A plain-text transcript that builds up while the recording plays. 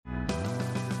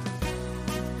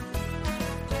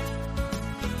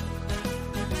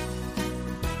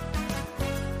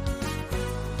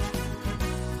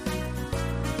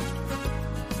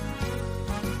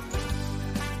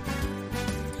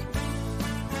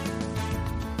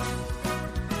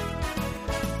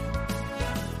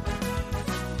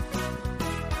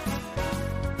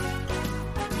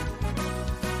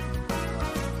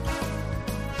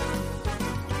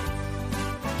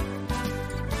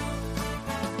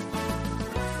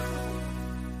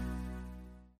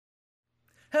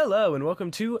Hello and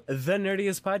welcome to The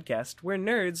Nerdiest Podcast, where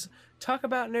nerds talk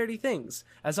about nerdy things.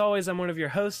 As always, I'm one of your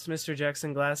hosts, Mr.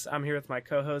 Jackson Glass. I'm here with my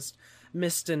co-host,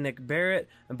 Mr. Nick Barrett.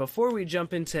 And before we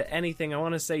jump into anything, I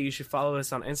want to say you should follow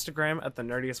us on Instagram at The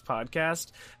Nerdiest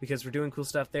Podcast, because we're doing cool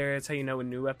stuff there. It's how you know when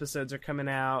new episodes are coming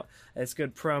out. It's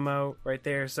good promo right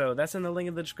there. So that's in the link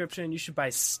in the description. You should buy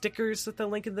stickers with the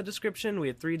link in the description. We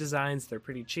have 3 designs. They're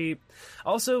pretty cheap.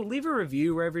 Also, leave a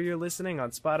review wherever you're listening,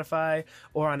 on Spotify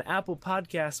or on Apple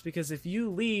Podcasts, because if you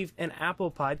leave an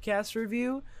Apple Podcast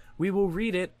review, we will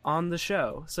read it on the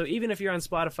show. So even if you're on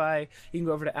Spotify, you can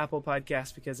go over to Apple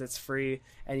Podcasts because it's free,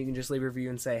 and you can just leave a review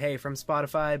and say, hey, from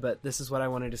Spotify, but this is what I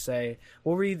wanted to say.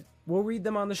 We'll read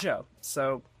them on the show.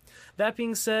 So that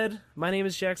being said, my name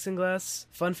is Jackson Glass.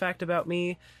 Fun fact about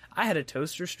me, I had a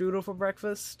toaster strudel for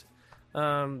breakfast.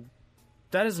 That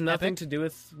has nothing to do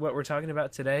with what we're talking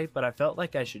about today, but I felt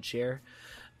like I should share.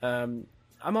 I'm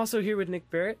also here with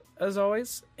Nick Barrett, as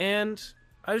always, and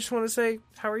I just want to say,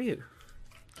 how are you?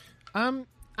 I'm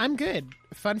good.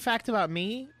 Fun fact about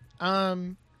me,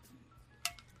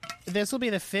 this will be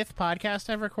the 5th podcast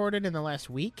I've recorded in the last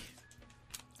week.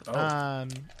 Oh.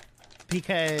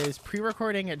 Because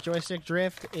pre-recording at Joystick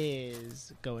Drift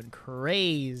is going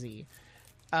crazy.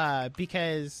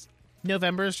 Because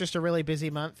November is just a really busy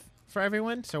month for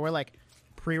everyone, so we're like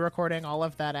pre-recording all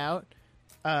of that out.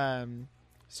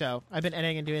 So I've been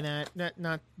editing and doing that.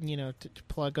 Not to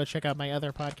plug. Go check out my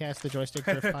other podcast, the Joystick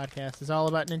Drift Podcast. It's all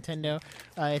about Nintendo.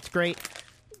 It's great.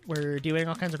 We're doing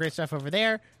all kinds of great stuff over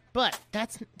there. But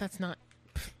that's not.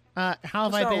 How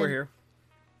have I been? We're here.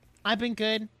 I've been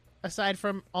good. Aside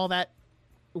from all that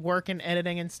work and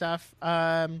editing and stuff,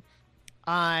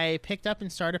 I picked up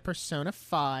and started Persona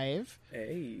 5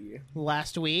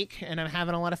 last week, and I'm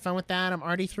having a lot of fun with that. I'm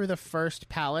already through the first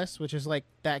palace, which is like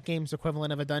that game's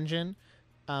equivalent of a dungeon.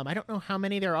 I don't know how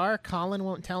many there are. Colin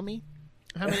won't tell me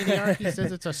how many there are. He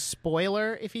says it's a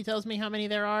spoiler if he tells me how many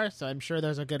there are, so I'm sure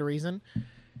there's a good reason.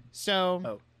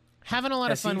 So, having a lot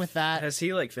of fun with that. Has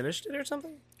he, finished it or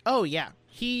something? Oh, yeah.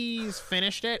 He's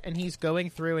finished it, and he's going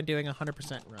through and doing a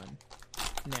 100% run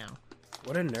now.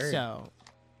 What a nerd. So,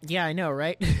 yeah, I know,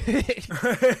 right?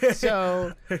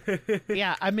 So,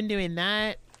 yeah, I've been doing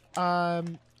that.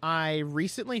 I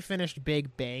recently finished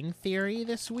Big Bang Theory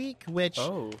this week, which...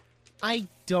 I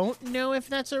don't know if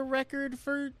that's a record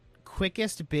for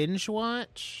quickest binge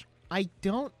watch. I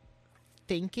don't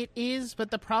think it is, but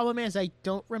the problem is I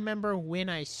don't remember when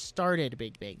I started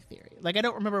Big Bang Theory. I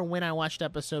don't remember when I watched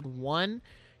episode 1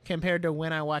 compared to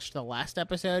when I watched the last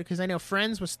episode, because I know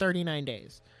Friends was 39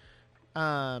 days,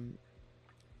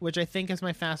 which I think is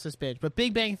my fastest binge. But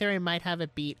Big Bang Theory might have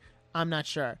it beat. I'm not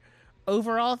sure.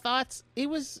 Overall thoughts, it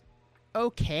was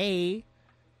okay.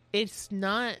 It's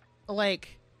not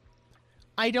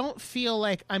I don't feel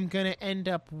like I'm going to end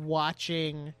up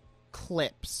watching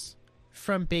clips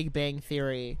from Big Bang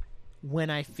Theory when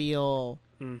I feel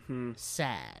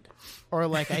sad. Or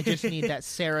I just need that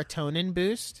serotonin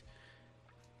boost,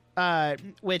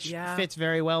 which fits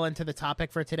very well into the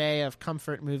topic for today of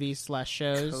comfort movies /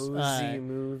 shows. Cozy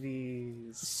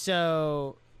movies.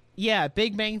 So, yeah,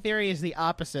 Big Bang Theory is the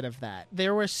opposite of that.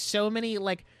 There were so many,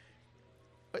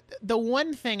 the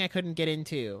one thing I couldn't get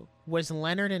into was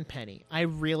Leonard and Penny. I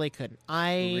really couldn't.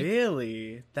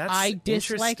 Really? I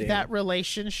dislike that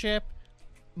relationship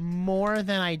more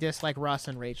than I dislike Ross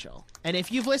and Rachel. And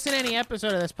if you've listened to any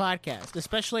episode of this podcast,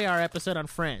 especially our episode on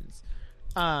Friends,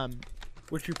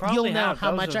 which you probably you'll know have.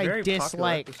 how much I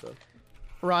dislike episode.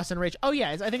 Ross and Rachel. Oh yeah,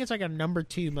 I think it's a number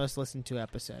 2 most listened to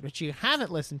episode. Which you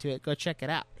haven't listened to it, go check it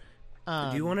out.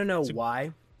 Do you want to know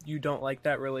why you don't like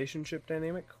that relationship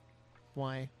dynamic?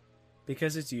 Why?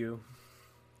 Because it's you.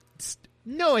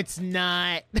 No, it's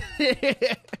not.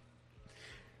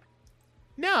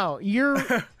 No, you're...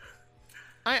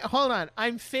 hold on.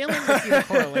 I'm failing to see the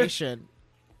correlation.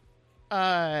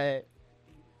 Do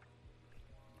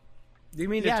you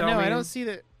mean to tell me... I don't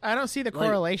see the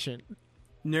correlation.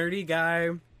 Nerdy guy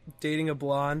dating a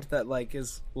blonde that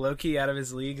is low-key out of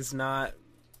his league is not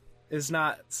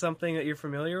something that you're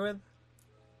familiar with?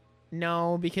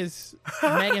 No, because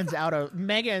I'm out of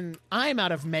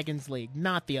Megan's league,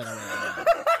 not the other way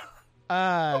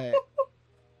around.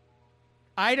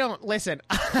 I don't listen.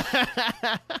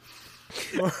 I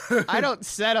don't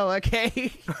settle,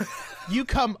 okay? You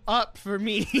come up for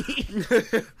me.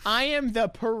 I am the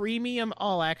premium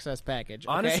all access package.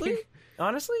 Okay?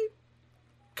 Honestly,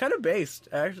 kind of based,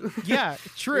 actually. Yeah,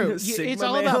 true. It's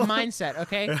all about mindset,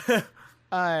 okay?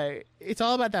 It's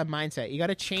all about that mindset. You got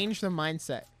to change the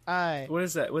mindset. What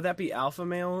is that? Would that be alpha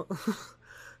male?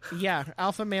 Yeah,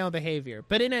 alpha male behavior,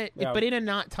 but in a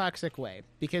not toxic way,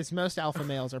 because most alpha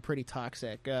males are pretty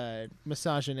toxic,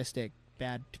 misogynistic,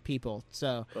 bad people.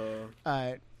 So,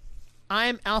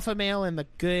 I'm alpha male in the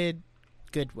good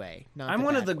way. Not I'm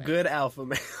one of the way. good alpha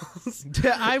males.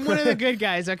 I'm one of the good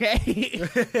guys. Okay,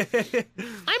 I'm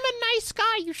a nice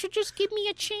guy. You should just give me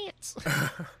a chance.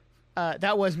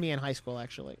 That was me in high school,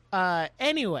 actually.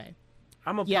 Anyway,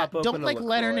 I'm gonna pop open don't a like LaCroix.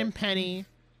 Leonard and Penny.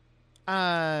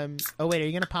 Oh wait, are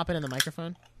you gonna pop it in the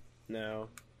microphone? No.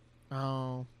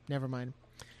 Oh, never mind.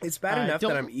 It's bad enough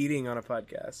that I'm eating on a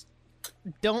podcast.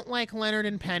 Don't like Leonard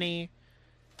and Penny.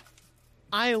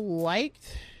 I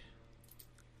liked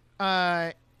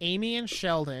Amy and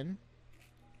Sheldon,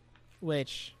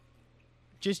 which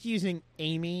just using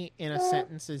Amy in a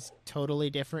sentence is totally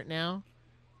different now.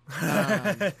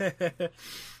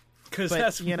 Because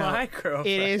that's my girlfriend.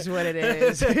 It is what it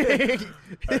is.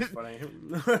 That's funny.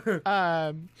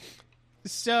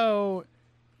 So,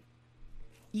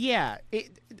 yeah.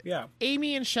 Yeah.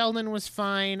 Amy and Sheldon was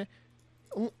fine.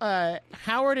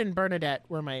 Howard and Bernadette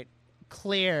were my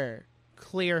clear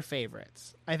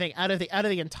favorites. I think out of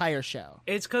the entire show.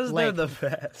 It's because they're the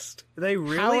best. They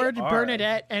really Howard, are.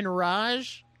 Bernadette, and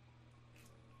Raj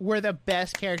were the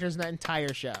best characters in the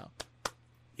entire show.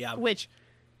 Yeah. Which,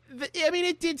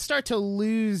 it did start to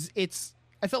lose its...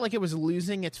 I felt like it was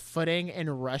losing its footing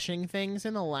and rushing things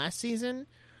in the last season.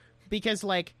 Because,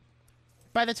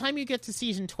 by the time you get to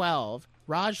season 12,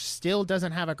 Raj still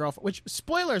doesn't have a girlfriend. Which,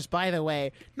 spoilers, by the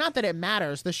way, not that it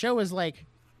matters. The show is,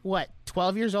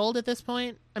 12 years old at this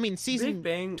point?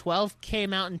 Season 12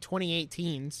 came out in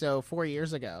 2018, so 4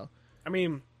 years ago.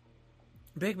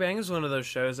 Big Bang is one of those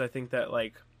shows, I think, that,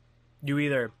 you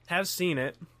either have seen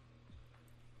it,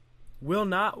 will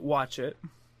not watch it,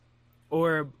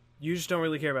 or you just don't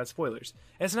really care about spoilers.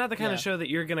 It's not the kind of show that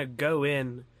you're going to go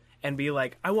in and be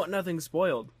like, I want nothing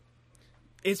spoiled.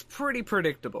 It's pretty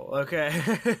predictable, okay?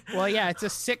 Well, yeah, it's a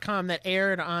sitcom that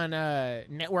aired on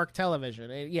network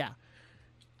television.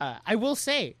 I will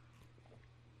say,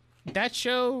 that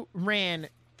show ran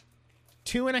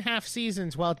 2.5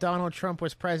 seasons while Donald Trump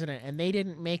was president, and they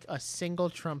didn't make a single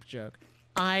Trump joke.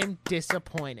 I'm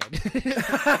disappointed.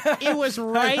 It was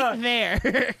right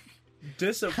there.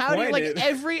 Disappointed?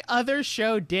 Every other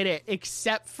show did it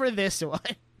except for this one.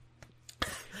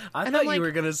 I thought you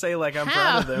were going to say, I'm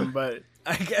proud of them, but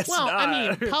I guess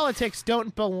not. Politics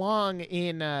don't belong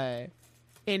in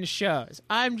shows.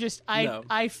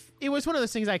 It was one of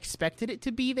those things I expected it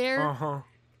to be there,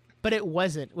 but it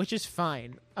wasn't, which is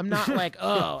fine. I'm not like,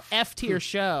 F tier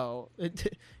show.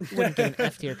 It wouldn't get an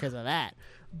F tier because of that.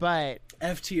 But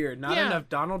F tier, not enough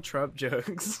Donald Trump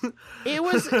jokes. It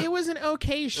was an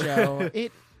okay show. I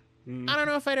don't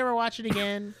know if I'd ever watch it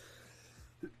again.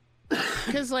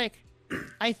 Because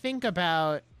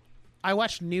I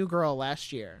watched New Girl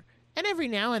last year, and every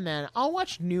now and then I'll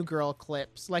watch New Girl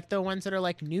clips, the ones that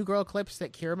are New Girl clips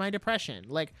that cure my depression.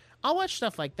 I'll watch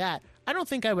stuff like that. I don't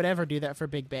think I would ever do that for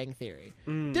Big Bang Theory.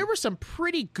 There were some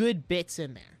pretty good bits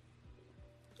in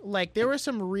there. There were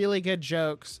some really good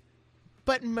jokes.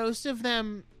 But most of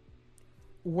them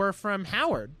were from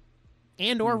Howard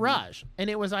and or Raj.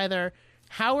 And it was either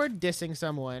Howard dissing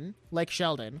someone, like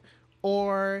Sheldon,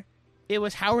 or it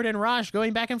was Howard and Raj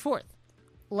going back and forth.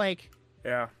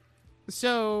 Yeah.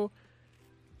 So,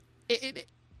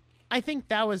 I think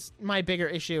that was my bigger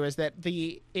issue, is that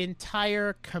the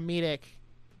entire comedic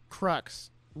crux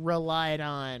relied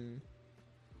on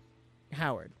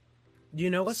Howard. You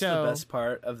know what's the best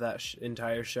part of that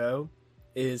entire show?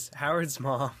 Is Howard's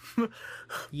mom.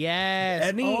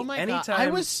 Yes. Oh my god. I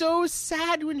was so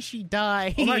sad when she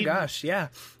died. Oh my gosh, yeah.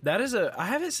 That is I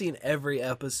haven't seen every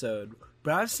episode,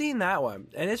 but I've seen that one,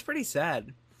 and it's pretty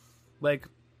sad.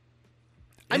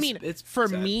 It's for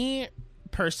sad. Me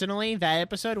personally, that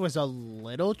episode was a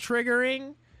little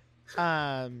triggering,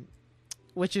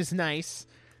 which is nice.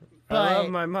 But I love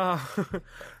my mom.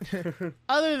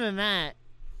 Other than that,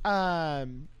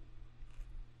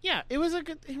 yeah, it was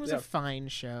a fine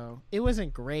show. It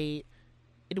wasn't great.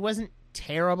 It wasn't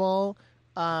terrible.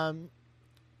 But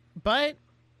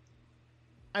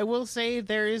I will say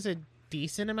there is a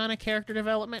decent amount of character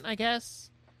development, I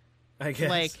guess.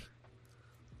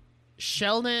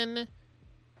 Sheldon,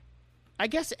 I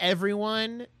guess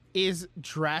everyone is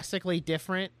drastically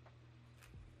different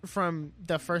from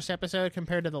the first episode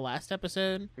compared to the last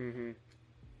episode. Mm-hmm.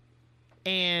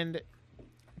 And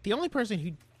the only person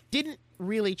who didn't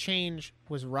really change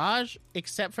was Raj,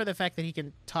 except for the fact that he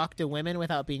can talk to women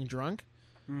without being drunk.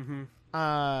 Mm-hmm.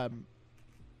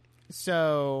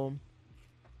 So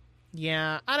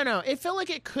yeah, I don't know. It felt like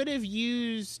it could have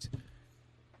used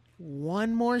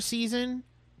one more season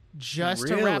just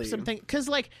to wrap something, because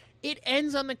like it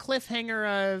ends on the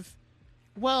cliffhanger of,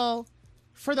 well,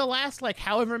 for the last like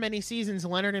however many seasons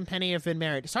Leonard and Penny have been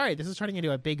married. Sorry, this is turning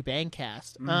into a Big Bang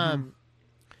cast.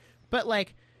 But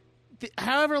like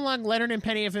however long Leonard and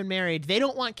Penny have been married, they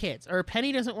don't want kids, or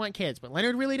Penny doesn't want kids, but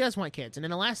Leonard really does want kids. And in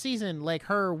the last season, like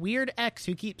her weird ex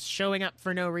who keeps showing up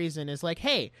for no reason is like,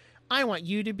 hey, I want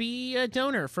you to be a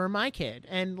donor for my kid.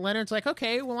 And Leonard's like,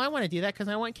 okay, well, I want to do that because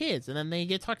I want kids. And then they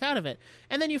get talked out of it.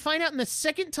 And then you find out in the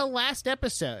second to last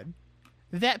episode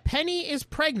that Penny is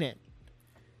pregnant.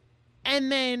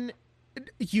 And then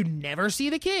you never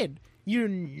see the kid. You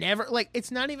never, like,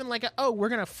 it's not even like, we're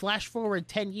going to flash forward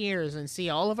 10 years and see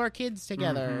all of our kids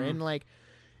together. And, like,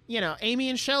 you know, Amy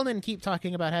and Sheldon keep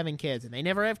talking about having kids, and they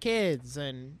never have kids,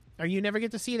 or you never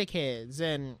get to see the kids.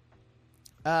 And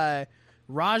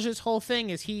Raj's whole thing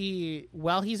is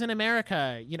while he's in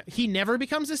America, you know, he never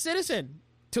becomes a citizen,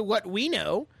 to what we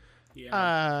know.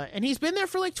 Yeah. And he's been there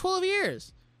for, like, 12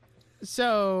 years.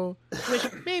 So, which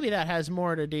maybe that has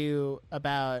more to do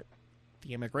about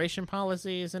the immigration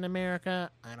policies in America.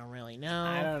 I don't really know.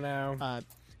 I don't know.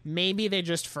 Maybe they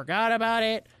just forgot about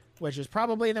it, which is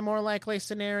probably the more likely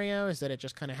scenario, is that it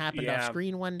just kind of happened off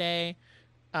screen one day.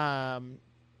 But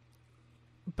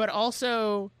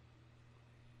also,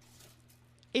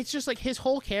 it's just like his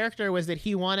whole character was that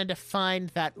he wanted to find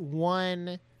that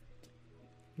one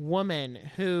woman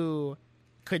who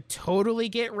could totally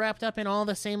get wrapped up in all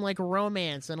the same like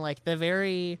romance and like the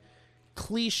very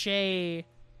cliche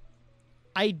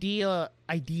idea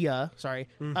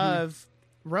of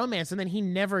romance, and then he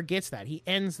never gets that. He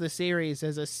ends the series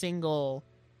as a single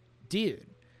dude.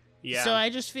 Yeah. So I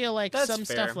just feel like that's some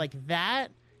fair. Stuff like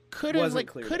that could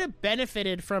have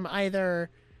benefited from either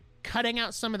cutting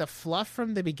out some of the fluff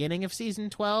from the beginning of season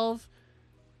 12,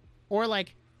 or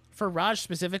like for Raj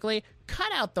specifically,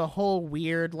 cut out the whole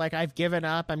weird, like, I've given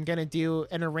up, I'm gonna do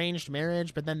an arranged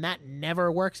marriage, but then that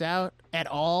never works out at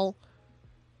all.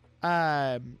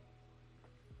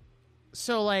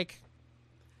 So like,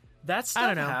 that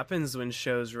stuff happens when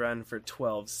shows run for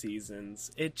 12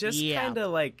 seasons. It just kind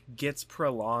of like gets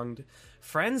prolonged.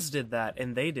 Friends did that,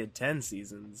 and they did 10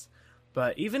 seasons,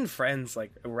 but even Friends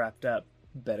like wrapped up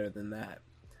better than that.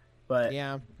 But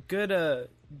yeah, good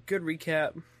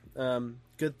recap.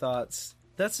 Good thoughts.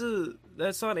 That's on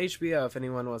HBO if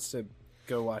anyone wants to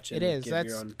go watch it. It is.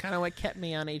 That's kind of what kept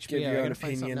me on HBO. I'm gonna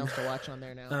find something else to watch on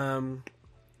there now.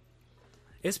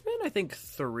 It's been, I think,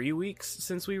 3 weeks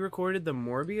since we recorded the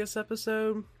Morbius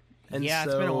episode. And yeah,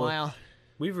 it's been a while.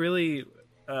 We've really...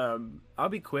 I'll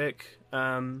be quick.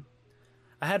 I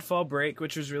had fall break,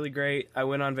 which was really great. I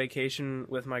went on vacation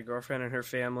with my girlfriend and her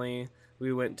family.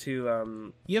 We went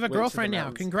to... you have a girlfriend now.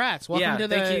 Congrats. Welcome to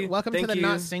the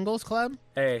Not Singles Club.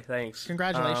 Hey, thanks.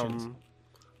 Congratulations.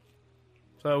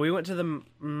 So we went to the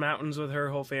mountains with her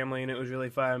whole family, and it was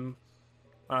really fun.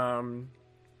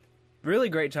 Really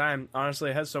great time. Honestly,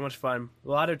 I had so much fun. A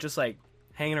lot of just like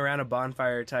hanging around a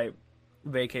bonfire type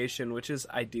vacation, which is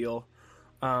ideal.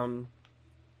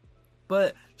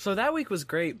 But so that week was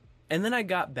great. And then I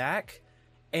got back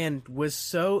and was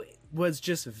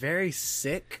just very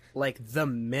sick like the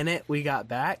minute we got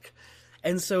back.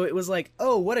 And so it was like,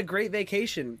 oh, what a great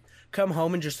vacation. Come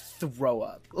home and just throw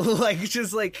up. Like,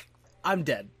 just like, I'm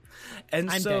dead. And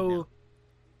I'm so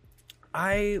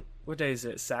what day is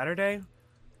it? Saturday?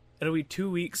 It'll be 2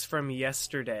 weeks from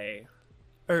yesterday.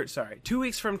 2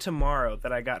 weeks from tomorrow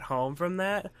that I got home from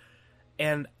that.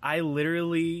 And I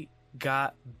literally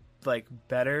got, like,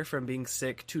 better from being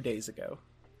sick 2 days ago.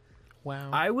 Wow.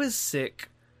 I was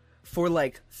sick for,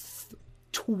 like,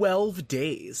 12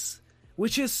 days.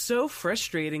 Which is so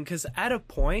frustrating, because at a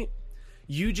point,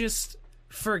 you just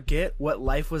forget what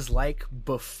life was like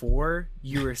before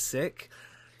you were sick.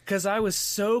 Because I was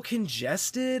so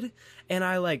congested, and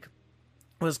I, like...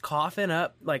 was coughing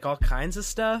up like all kinds of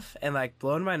stuff and like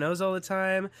blowing my nose all the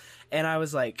time, and I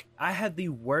was like, I had the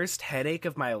worst headache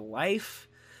of my life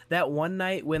that one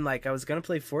night when like I was gonna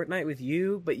play Fortnite with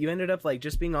you, but you ended up like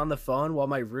just being on the phone while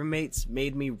my roommates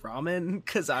made me ramen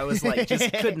because I was like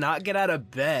just could not get out of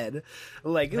bed.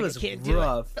 Like, it was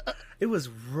rough. It was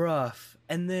rough.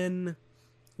 And then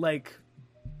like,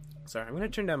 sorry, I'm gonna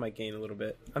turn down my gain a little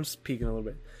bit. I'm just peeking a little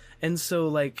bit. And so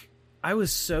like I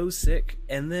was so sick,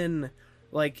 and then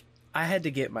like, I had to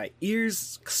get my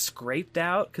ears scraped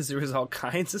out because there was all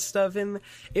kinds of stuff in.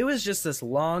 It was just this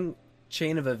long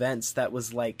chain of events that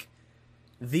was, like,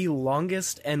 the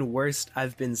longest and worst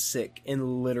I've been sick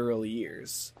in literal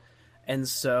years. And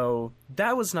so,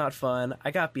 that was not fun.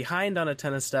 I got behind on a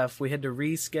ton of stuff. We had to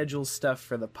reschedule stuff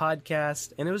for the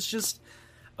podcast. And it was just,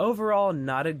 overall,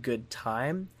 not a good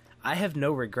time. I have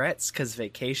no regrets because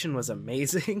vacation was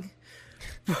amazing.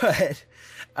 But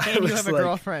and you have a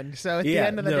girlfriend, so at the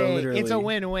end of the day, literally, it's a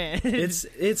win-win.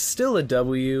 it's still a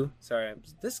W. Sorry,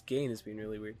 this gain is being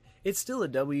really weird. It's still a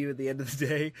W at the end of the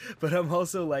day, but I'm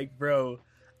also like, bro,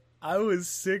 I was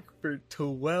sick for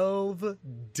 12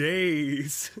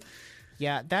 days.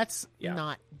 Yeah, that's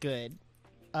not good.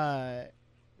 It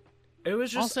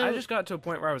was just also, I just got to a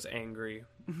point where I was angry.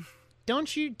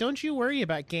 Don't you worry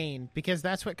about gain, because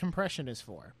that's what compression is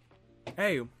for.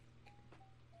 Hey,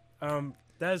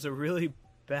 that is a really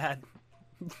bad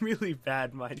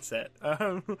mindset.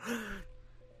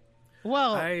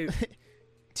 Well,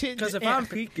 because if I'm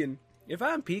peaking,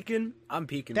 I'm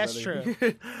peaking. That's brother.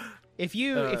 true. If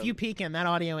you peaking, that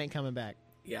audio ain't coming back.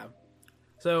 Yeah.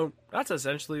 So that's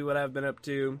essentially what I've been up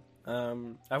to.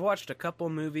 I've watched a couple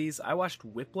movies. I watched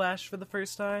Whiplash for the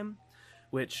first time,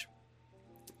 which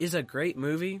is a great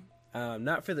movie.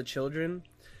 Not for the children,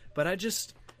 but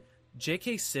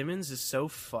J.K. Simmons is so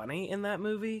funny in that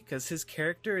movie because his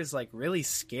character is like really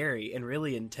scary and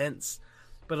really intense,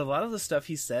 but a lot of the stuff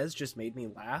he says just made me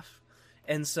laugh.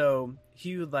 And so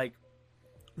he would like,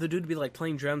 the dude would be like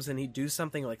playing drums and he'd do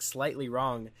something like slightly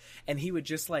wrong, and he would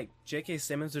just like, J.K.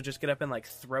 Simmons would just get up and like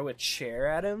throw a chair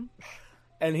at him,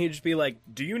 and he'd just be like,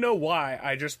 "Do you know why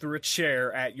I just threw a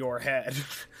chair at your head?"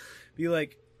 Be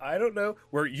like, "I don't know,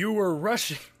 where you were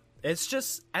rushing." It's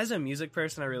just, as a music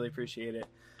person, I really appreciate it.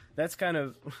 That's kind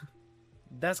of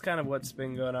what's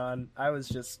been going on. I was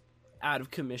just out of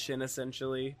commission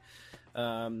essentially.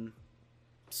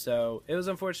 So it was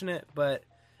unfortunate, but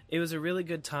it was a really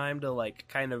good time to like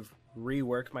kind of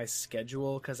rework my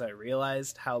schedule because I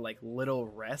realized how like little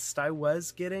rest I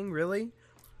was getting, really.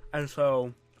 And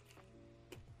so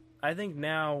I think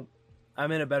now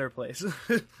I'm in a better place,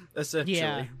 essentially.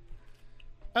 Yeah.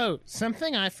 Oh,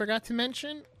 something I forgot to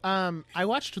mention. I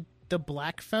watched The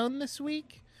Black Phone this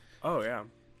week. Oh, yeah.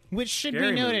 Which should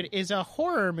Scary be noted movie. is a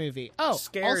horror movie. Oh,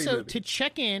 Scary also movie. To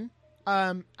check in,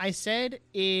 I said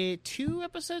 2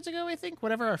 episodes ago, I think,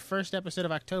 whatever our first episode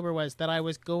of October was, that I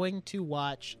was going to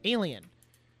watch Alien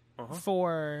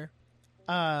for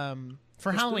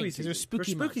Halloween, because it was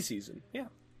spooky season.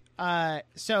 Yeah.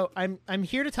 So I'm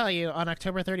here to tell you on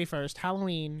October 31st,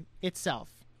 Halloween itself,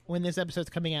 when this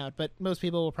episode's coming out, but most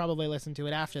people will probably listen to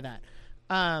it after that.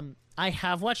 I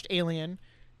have watched Alien.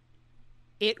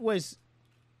 It was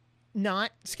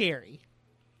not scary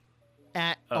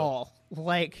at all.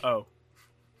 Like,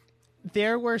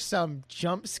 there were some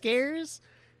jump scares,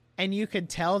 and you could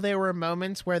tell there were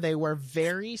moments where they were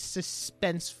very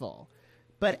suspenseful.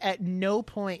 But at no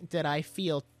point did I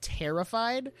feel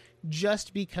terrified,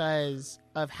 just because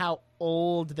of how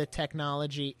old the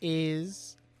technology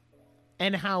is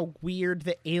and how weird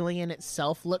the alien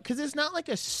itself looked. Because it's not like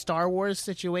a Star Wars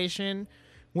situation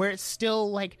where it's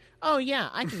still like, oh yeah,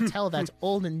 I can tell that's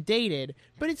old and dated,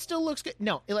 but it still looks good.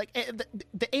 No, like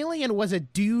the alien was a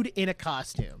dude in a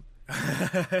costume,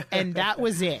 and that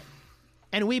was it.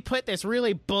 And we put this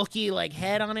really bulky like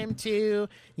head on him too.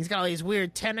 He's got all these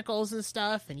weird tentacles and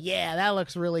stuff, and yeah, that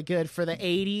looks really good for the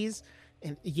 80s.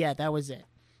 And yeah, that was it.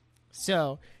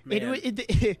 So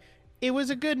it was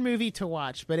a good movie to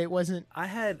watch, but it wasn't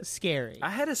scary.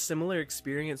 I had a similar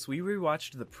experience. We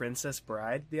rewatched The Princess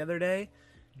Bride the other day.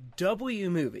 W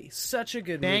movie, such a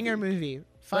good banger movie.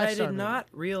 But I did not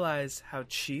realize how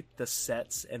cheap the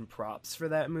sets and props for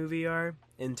that movie are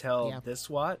until this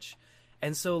watch.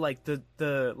 And so like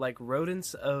the like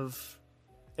rodents of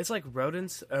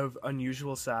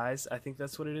unusual size, I think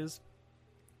that's what it is.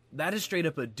 That is straight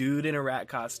up a dude in a rat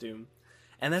costume.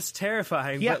 And that's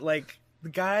terrifying, but like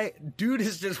the dude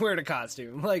is just wearing a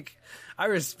costume. Like, I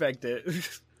respect it.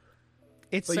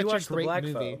 It's such a great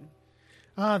movie.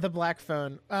 The Black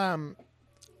Phone.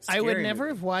 I would never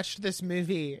have watched this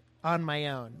movie on my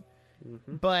own,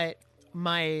 but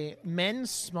my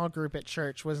men's small group at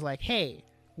church was like, hey,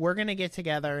 we're going to get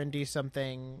together and do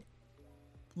something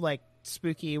like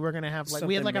spooky. We're going to have like,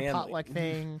 we had like a potluck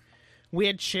thing. We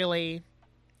had chili,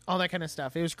 all that kind of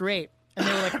stuff. It was great. And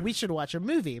they were like, we should watch a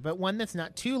movie, but one that's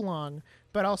not too long,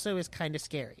 but also is kind of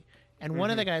scary. And one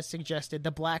of the guys suggested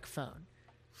The Black Phone.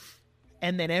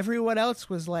 And then everyone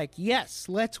else was like, yes,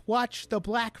 let's watch The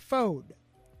Black Phone.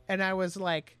 And I was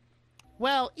like,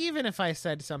 well, even if I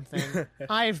said something,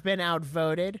 I've been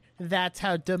outvoted. That's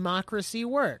how democracy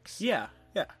works. Yeah,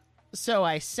 yeah. So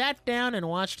I sat down and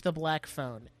watched The Black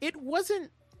Phone. It wasn't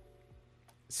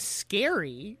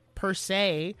scary, per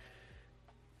se.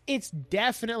 It's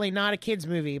definitely not a kid's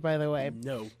movie, by the way.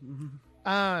 No.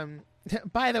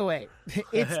 By the way,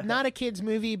 it's not a kid's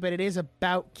movie, but it is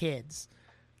about kids.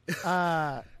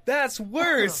 That's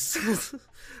worse.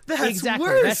 That's exactly.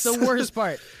 worse. That's the worst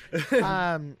part.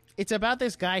 It's about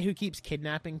this guy who keeps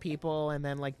kidnapping people and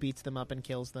then like beats them up and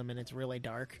kills them, and it's really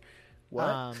dark.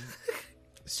 What?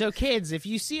 So kids, if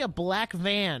you see a black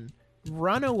van,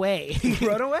 run away.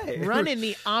 Run away. Run in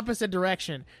the opposite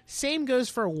direction. Same goes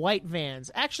for white vans.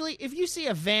 Actually, if you see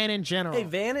a van in general,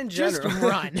 just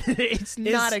run. It's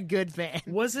not a good van.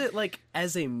 Was it like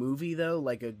as a movie though,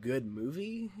 like a good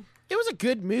movie? It was a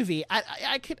good movie.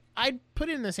 I'd put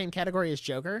it in the same category as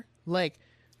Joker. Like,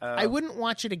 I wouldn't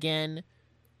watch it again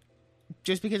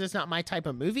just because it's not my type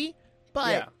of movie,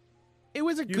 but it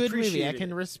was a good movie. I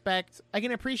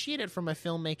can appreciate it from a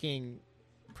filmmaking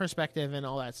perspective and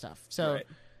all that stuff. So,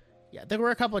 there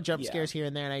were a couple of jump scares here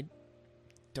and there, and I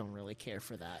don't really care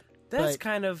for that. That's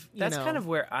kind of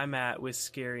where I'm at with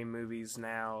scary movies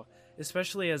now,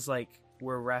 especially as like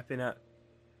we're wrapping up.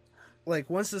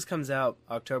 Like, once this comes out,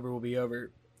 October will be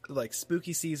over. Like,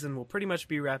 spooky season will pretty much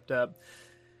be wrapped up.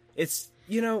 It's,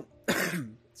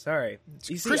 sorry.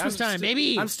 You see, Christmas time,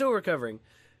 baby! I'm still recovering.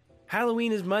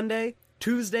 Halloween is Monday.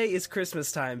 Tuesday is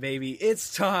Christmas time, baby.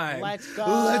 It's time. Let's go.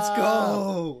 Let's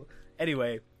go.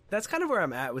 Anyway, that's kind of where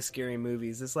I'm at with scary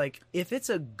movies. It's like, if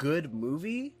it's a good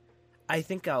movie, I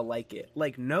think I'll like it.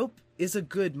 Like, Nope is a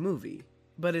good movie.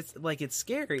 But it's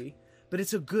scary, but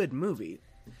it's a good movie.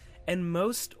 And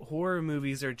most horror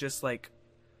movies are just like,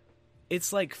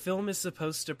 it's like film is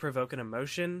supposed to provoke an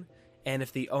emotion, and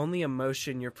if the only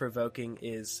emotion you're provoking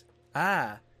is,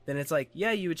 then it's like,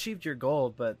 yeah, you achieved your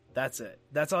goal, but that's it.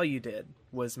 That's all you did,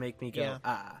 was make me go,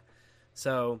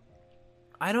 So,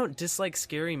 I don't dislike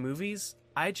scary movies,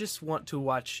 I just want to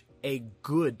watch a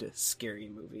good scary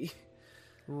movie.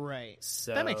 Right.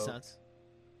 So, that makes sense.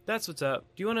 That's what's up.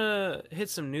 Do you want to hit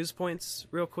some news points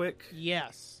real quick?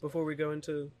 Yes. Before we go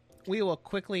into... We will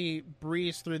quickly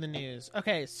breeze through the news.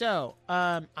 Okay, so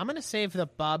I'm going to save the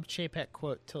Bob Chapek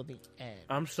quote till the end.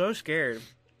 I'm so scared.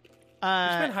 He's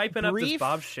been hyping up this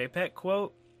Bob Chapek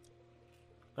quote.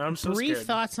 I'm so scared. Brief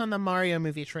thoughts on the Mario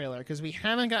movie trailer, because we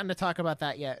haven't gotten to talk about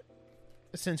that yet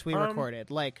since we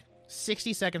recorded. Like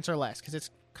 60 seconds or less, because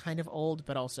it's kind of old,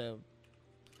 but also...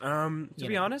 to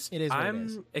be honest,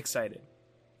 I'm excited.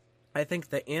 I think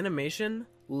the animation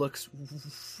looks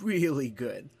really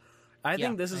good. I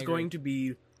think this is going to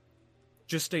be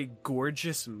just a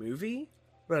gorgeous movie,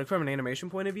 like from an animation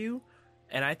point of view.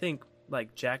 And I think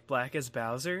like Jack Black as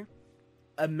Bowser,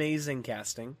 amazing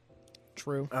casting.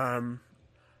 True.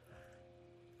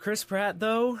 Chris Pratt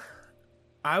though,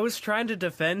 I was trying to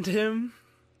defend him.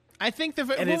 I think the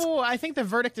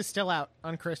verdict is still out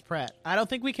on Chris Pratt. I don't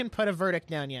think we can put a verdict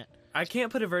down yet. I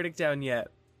can't put a verdict down yet,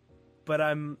 but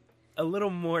I'm a little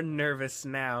more nervous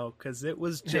now because it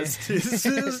was just his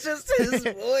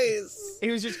voice.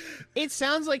 It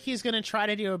sounds like he's going to try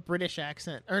to do a British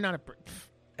accent, or not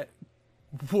a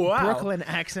Brooklyn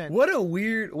accent. What a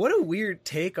weird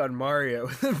take on Mario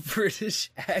with a British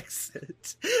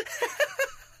accent.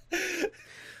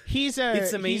 He's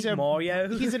Mario.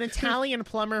 He's an Italian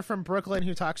plumber from Brooklyn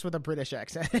who talks with a British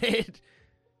accent.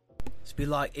 It's be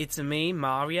like, it's a me,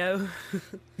 Mario.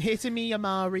 It's a me,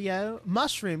 Mario.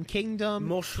 Mushroom Kingdom.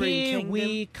 Here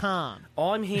we come.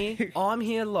 I'm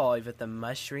here live at the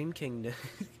Mushroom Kingdom.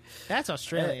 That's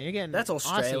Australian. You're getting that's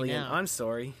Australian. now. I'm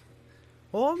sorry.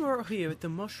 I'm right here at the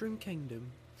Mushroom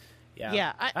Kingdom.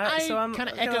 Yeah. I kind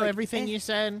of echo everything you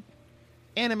said.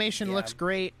 Animation looks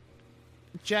great.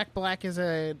 Jack Black is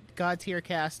a god tier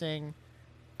casting.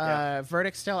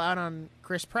 Verdict's still out on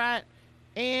Chris Pratt.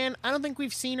 And I don't think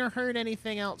we've seen or heard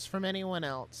anything else from anyone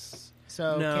else.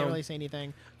 So can't really say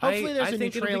anything. Hopefully there's a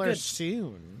new trailer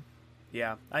soon.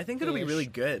 Yeah, I think it'll be really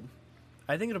good.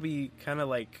 I think it'll be kind of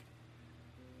like...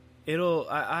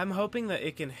 I'm hoping that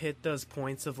it can hit those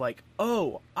points of like,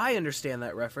 oh, I understand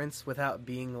that reference without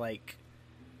being like,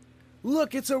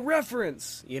 look, it's a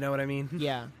reference! You know what I mean?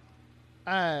 Yeah.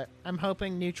 I'm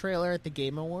hoping new trailer at the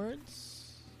Game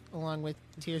Awards, along with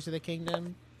Tears of the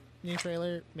Kingdom new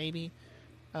trailer, maybe.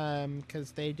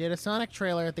 Because they did a Sonic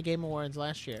trailer at the Game Awards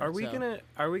last year. Are we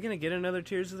gonna get another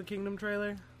Tears of the Kingdom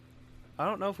trailer? I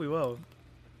don't know if we will.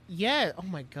 Yeah. Oh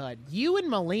my God. You and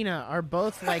Melina are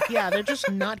both like, they're just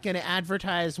not gonna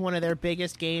advertise one of their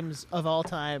biggest games of all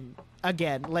time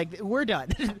again. Like, we're done.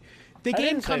 The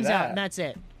game comes out and that's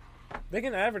it. They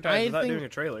can advertise without doing a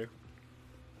trailer.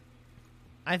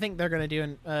 I think they're gonna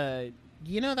do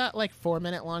that like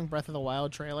 4-minute long Breath of the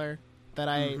Wild trailer that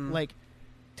I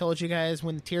told you guys,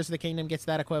 when Tears of the Kingdom gets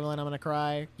that equivalent, I'm gonna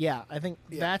cry. Yeah, I think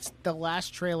that's the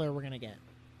last trailer we're gonna get.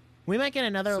 We might get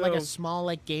another like a small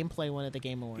like gameplay one at the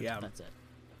Game Awards. Yeah, that's it.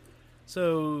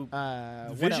 So,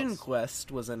 Vision else?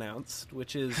 Quest was announced,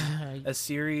 which is a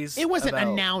series. It wasn't about...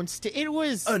 announced. It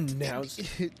was announced.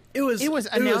 It was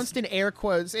announced in air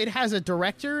quotes. It has a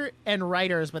director and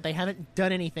writers, but they haven't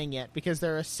done anything yet because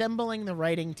they're assembling the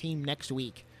writing team next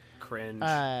week. Cringe.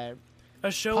 A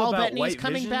show Paul about Bettany's White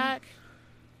coming Vision?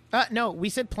 back. No, we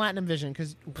said Platinum Vision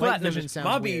because White Vision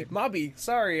sounds weird. Mobby,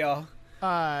 sorry y'all.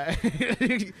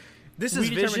 This is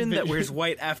Vision that wears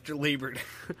white after Labor Day.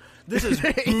 This is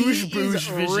bouge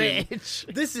Vision. Rich.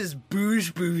 This is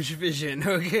bouge Vision,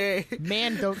 okay?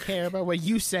 Man, don't care about what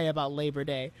you say about Labor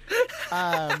Day.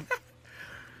 And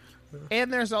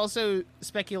there's also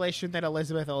speculation that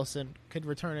Elizabeth Olsen could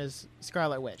return as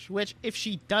Scarlet Witch, which, if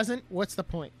she doesn't, what's the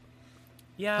point?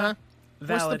 Yeah, huh?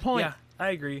 Valid. What's the point? Yeah,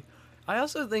 I agree. I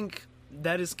also think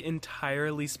that is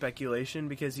entirely speculation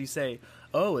because you say,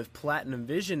 oh, if Platinum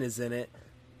Vision is in it,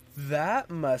 that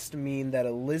must mean that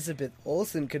Elizabeth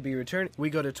Olsen could be returning. We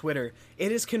go to Twitter.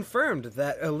 It is confirmed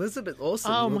that Elizabeth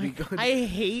Olsen will be going. I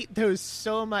hate those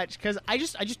so much because I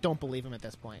just don't believe them at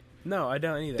this point. No, I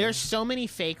don't either. There's so many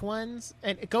fake ones,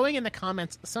 and going in the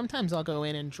comments, sometimes I'll go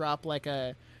in and drop like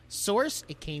a source.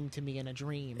 It came to me in a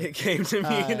dream. It came to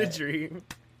me in a dream.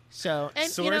 So,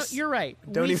 and source, you're right.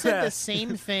 We said the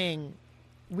same thing.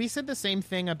 We said the same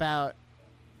thing about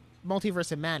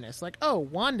Multiverse of Madness. Like, oh,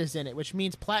 Wanda's in it, which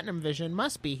means Platinum Vision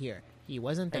must be here. He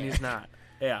wasn't there. And he's not.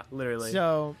 Yeah, literally.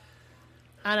 So,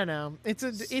 I don't know. It's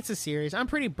a series. I'm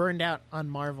pretty burned out on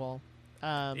Marvel.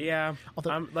 Yeah.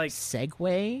 Although, I'm like...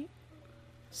 segue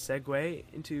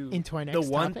into our next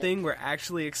one topic? thing we're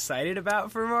actually excited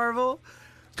about for Marvel.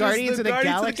 Guardians of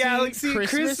the Galaxy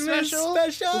Christmas special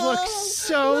looks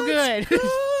so good.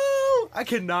 I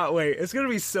cannot wait. It's going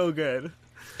to be so good.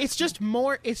 It's just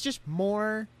more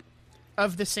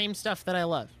of the same stuff that I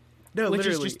love. No, which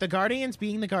literally. is just the Guardians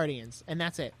being the Guardians, and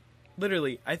that's it.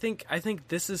 Literally, I think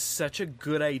this is such a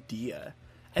good idea.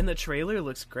 And the trailer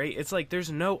looks great. It's like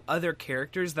there's no other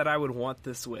characters that I would want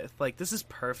this with. Like, this is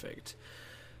perfect.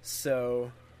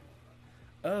 So,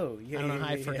 oh, yeah. I don't know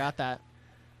how I forgot that.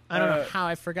 I don't know how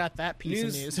I forgot that piece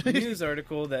of news. News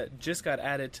article that just got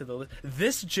added to the list.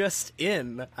 This just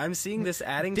in. I'm seeing this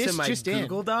adding to my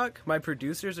Google Doc. My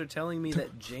producers are telling me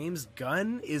that James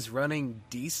Gunn is running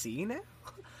DC now.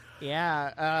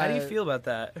 Yeah. How do you feel about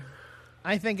that?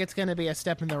 I think it's going to be a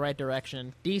step in the right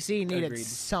direction. DC needed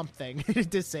something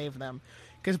to save them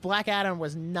because Black Adam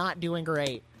was not doing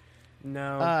great.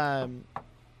 No.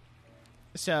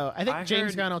 So I think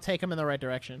James Gunn will take him in the right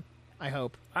direction. I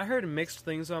hope. I heard mixed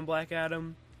things on Black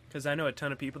Adam because I know a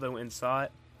ton of people that went and saw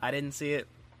it. I didn't see it.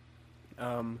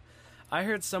 I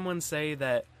heard someone say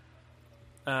that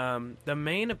the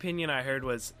main opinion I heard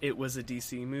was it was a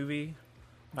DC movie.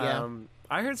 Yeah.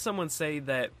 I heard someone say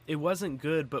that it wasn't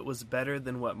good but was better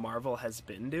than what Marvel has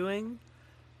been doing.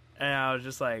 And I was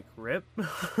just like, rip.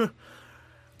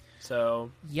 So,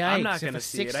 yikes, I'm not going to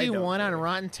see it. 61 on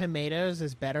Rotten Tomatoes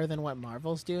is better than what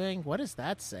Marvel's doing? What does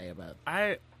that say about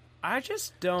I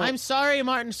just don't... I'm sorry,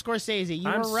 Martin Scorsese. You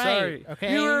were right. Sorry.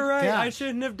 Okay? You were right. Gosh. I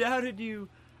shouldn't have doubted you.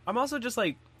 I'm also just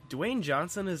like, Dwayne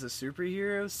Johnson as a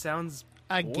superhero sounds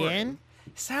Again? boring.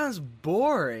 Sounds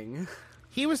boring.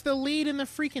 He was the lead in the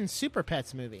freaking Super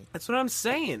Pets movie. That's what I'm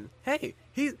saying. Hey,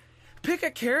 pick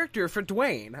a character for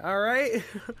Dwayne, all right?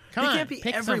 Come on, he can't be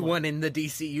pick everyone someone. in the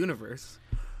DC universe.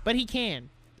 But he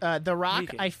can. The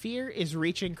Rock, I fear, is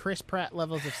reaching Chris Pratt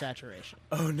levels of saturation.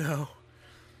 Oh, no.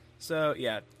 So,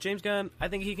 yeah, James Gunn, I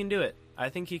think he can do it.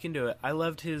 I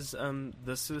loved his,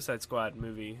 the Suicide Squad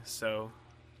movie, so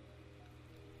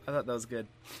I thought that was good.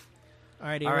 All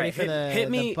right, ready for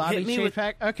the Bobby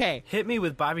Chapek? Okay. Hit me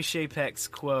with Bobby Chapek's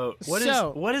quote.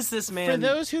 What is this man For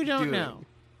those who don't doing? know,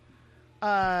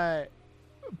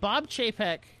 Bob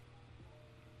Chapek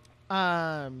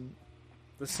had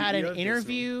an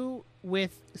interview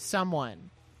with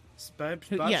someone. Bob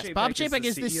Chapek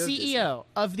is the CEO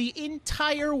of the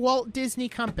entire Walt Disney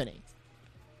Company.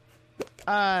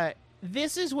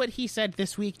 This is what he said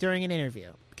this week during an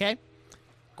interview. Okay?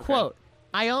 Quote,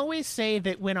 I always say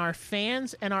that when our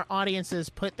fans and our audiences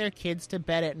put their kids to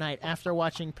bed at night after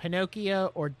watching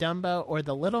Pinocchio or Dumbo or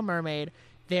The Little Mermaid,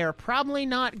 they're probably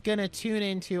not going to tune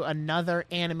into another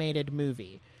animated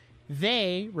movie.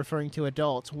 They, referring to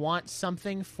adults, want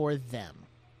something for them.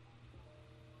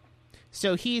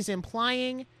 So he's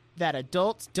implying that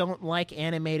adults don't like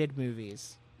animated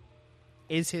movies,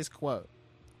 is his quote,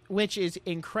 which is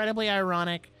incredibly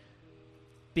ironic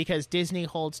because Disney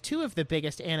holds two of the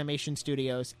biggest animation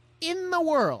studios in the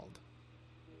world.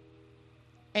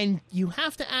 And you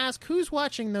have to ask who's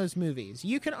watching those movies.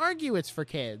 You can argue it's for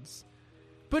kids,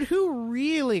 but who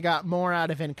really got more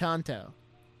out of Encanto?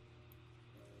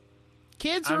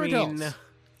 Kids or adults?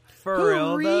 For Who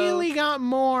real, really though? got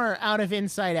more out of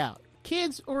Inside Out?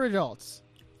 Kids or adults?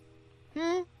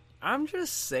 I'm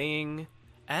just saying,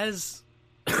 as...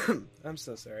 I'm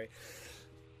so sorry.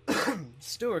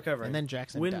 Still recovering. And then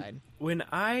Jackson died. When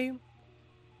I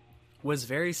was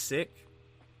very sick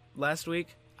last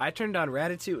week, I turned on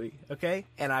Ratatouille, okay?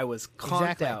 And I was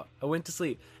conked out. I went to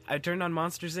sleep. I turned on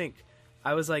Monsters, Inc.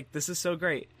 I was like, this is so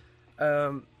great.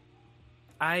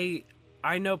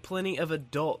 I know plenty of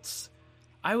adults.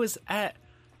 I was at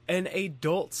an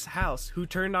adult's house who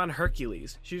turned on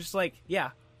Hercules. She was just like,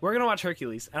 yeah, we're going to watch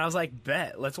Hercules. And I was like,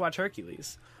 bet, let's watch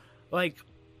Hercules. Like,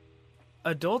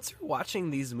 adults are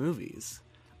watching these movies.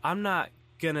 I'm not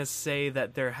going to say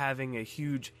that they're having a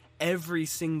huge... Every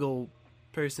single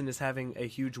person is having a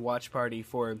huge watch party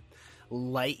for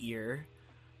Lightyear.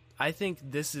 I think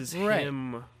this is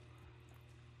him...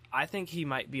 I think he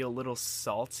might be a little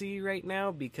salty right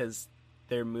now because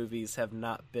their movies have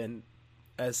not been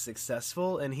as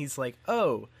successful, and he's like,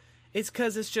 oh, it's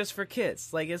because it's just for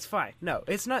kids. Like, it's fine. No,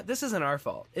 it's not. This isn't our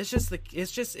fault. It's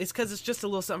because it's just a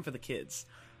little something for the kids.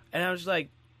 And I was like,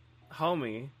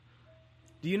 homie,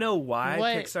 do you know why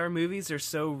Pixar movies are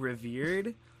so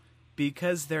revered?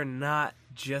 Because they're not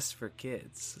just for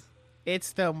kids.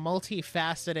 It's the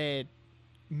multifaceted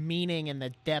meaning and the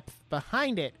depth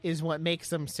behind it is what makes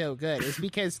them so good. Is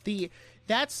because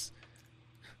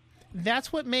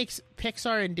that's what makes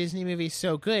Pixar and Disney movies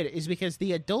so good, is because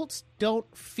the adults don't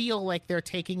feel like they're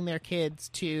taking their kids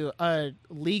to a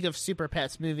League of Super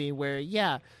Pets movie where,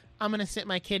 yeah, I'm going to sit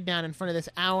my kid down in front of this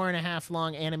hour-and-a-half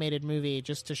long animated movie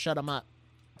just to shut them up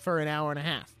for an hour and a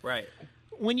half. Right.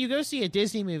 When you go see a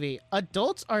Disney movie,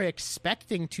 adults are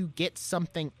expecting to get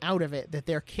something out of it that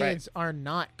their kids are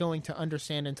not going to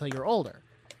understand until you're older.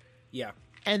 Yeah.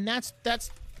 And that's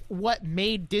what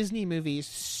made Disney movies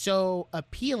so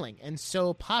appealing and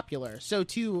so popular. So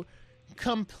to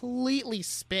completely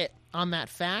spit on that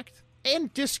fact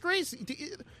and disgrace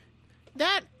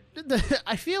that,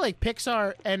 I feel like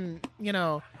Pixar and,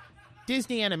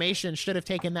 Disney Animation should have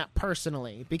taken that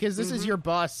personally, because this is your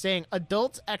boss saying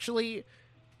adults actually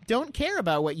don't care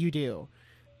about what you do.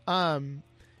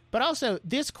 But also,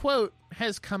 this quote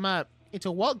has come up. It's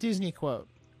a Walt Disney quote,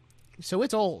 so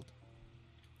it's old.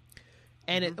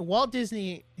 And Walt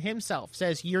Disney himself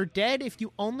says, "You're dead if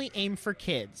you only aim for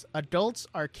kids. Adults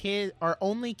are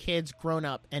only kids grown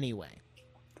up anyway."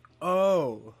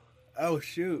 Oh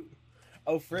shoot!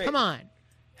 Oh frick! Come on,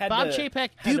 Bob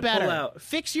Chapek, do better.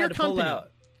 Fix your company.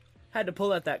 Had to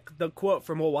pull out the quote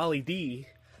from old Wally D.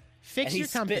 Fix your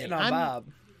company. Spitting on Bob.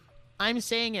 I'm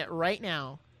saying it right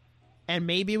now, and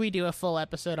maybe we do a full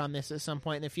episode on this at some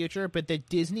point in the future. But the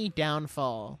Disney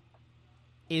downfall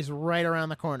is right around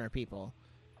the corner, people.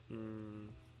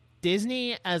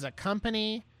 Disney as a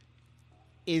company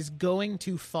is going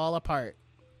to fall apart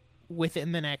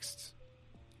within the next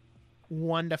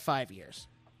 1 to 5 years.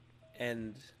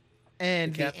 And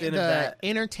the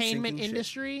entertainment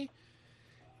industry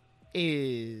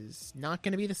is not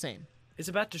going to be the same. It's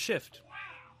about to shift.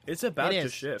 It's about to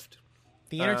shift.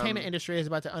 The entertainment industry is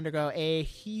about to undergo a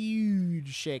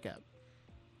huge shakeup.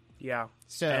 Yeah.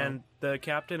 And the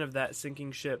captain of that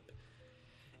sinking ship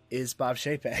is Bob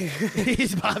Chapek.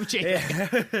 He's Bob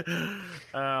Chapek.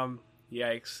 Yeah.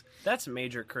 Yikes. That's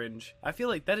major cringe. I feel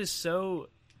like that is so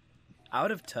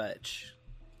out of touch,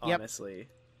 honestly.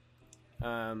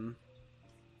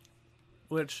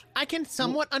 Which I can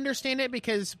somewhat understand it,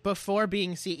 because before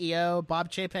being CEO,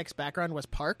 Bob Chapek's background was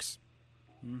parks.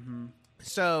 Mm-hmm.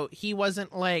 So he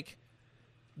wasn't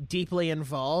deeply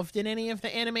involved in any of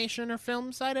the animation or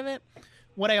film side of it.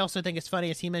 What I also think is funny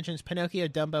is he mentions Pinocchio,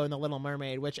 Dumbo, and The Little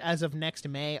Mermaid, which as of next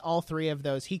May, all three of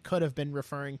those he could have been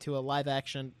referring to a live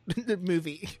action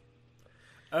movie.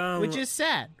 Which is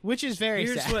sad. Which is very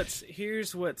sad.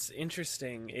 Here's what's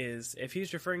interesting is if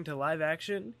he's referring to live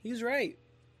action, he's right.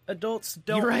 Adults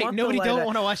don't want Nobody don't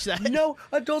want to watch that. No,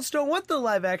 adults don't want the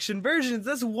live action versions.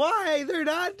 That's why they're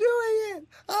not doing it.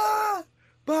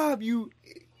 Bob, you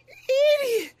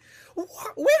idiot. When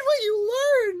will you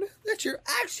learn that your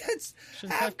actions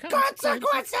have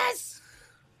consequences?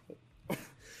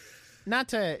 Not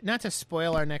to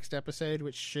spoil our next episode,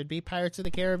 which should be Pirates of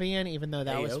the Caribbean, even though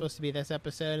that was supposed to be this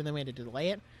episode, and then we had to delay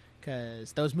it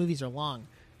because those movies are long.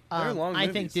 They're long movies.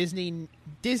 I think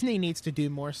Disney needs to do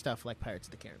more stuff like Pirates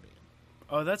of the Caribbean.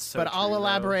 Oh, that's so But true, I'll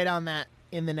elaborate on that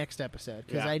in the next episode,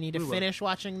 because I need to finish will.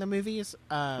 watching the movies.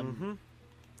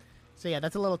 So yeah,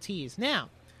 that's a little tease. Now,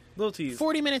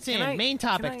 40 minutes in, main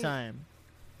topic time.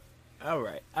 All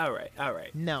right.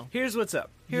 No. Here's what's up.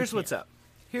 Here's what's up.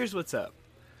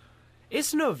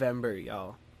 It's November,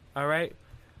 y'all. All right?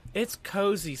 It's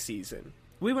cozy season.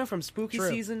 We went from spooky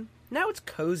season, now it's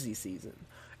cozy season.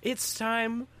 It's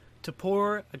time to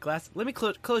pour a glass. Let me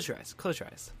close your eyes. Close your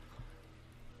eyes.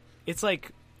 It's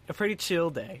like a pretty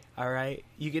chill day, all right?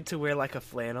 You get to wear like a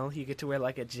flannel. You get to wear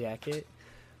like a jacket.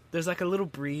 There's like a little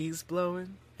breeze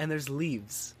blowing, and there's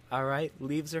leaves, all right?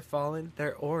 Leaves are falling.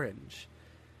 They're orange.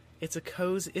 It's a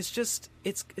cozy. It's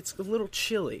a little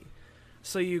chilly.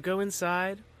 So you go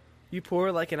inside, you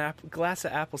pour like a glass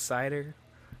of apple cider,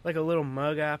 like a little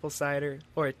mug of apple cider,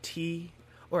 or a tea,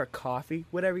 or a coffee,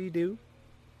 whatever you do.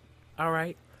 All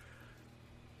right.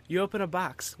 You open a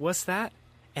box. What's that?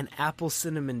 An apple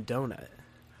cinnamon donut.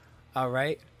 All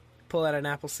right. Pull out an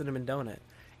apple cinnamon donut,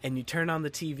 and you turn on the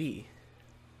TV.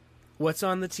 What's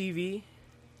on the TV?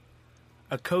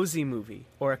 A cozy movie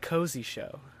or a cozy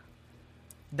show.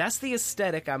 That's the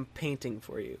aesthetic I'm painting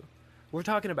for you. We're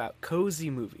talking about cozy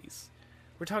movies.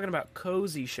 We're talking about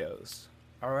cozy shows.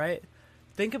 All right?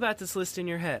 Think about this list in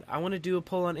your head. I want to do a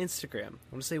poll on Instagram.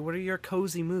 I want to say, what are your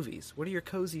cozy movies? What are your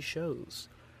cozy shows?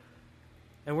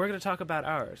 And we're going to talk about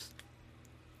ours.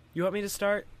 You want me to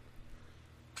start?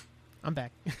 I'm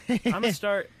back. I'm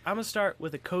gonna start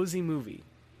with a cozy movie.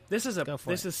 This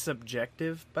is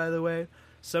subjective, by the way.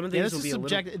 Some of these will be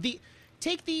subjective.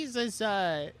 Take these as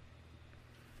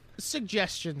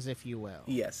suggestions, if you will.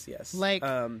 Yes. Like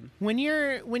when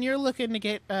you're looking to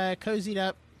get cozied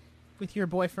up with your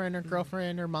boyfriend or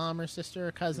girlfriend or mom or sister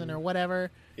or cousin or whatever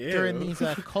during these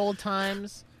cold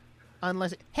times.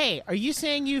 Unless, hey, are you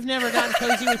saying you've never gotten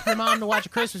cozy with your mom to watch a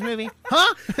Christmas movie?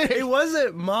 Huh? It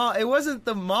wasn't mom. It wasn't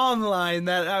the mom line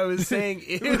that I was saying.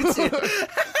 It was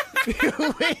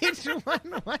Which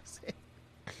one was it?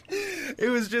 It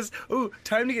was just,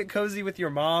 time to get cozy with your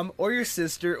mom or your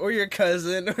sister or your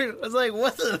cousin. I was like,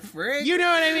 what the frick? You know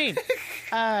what I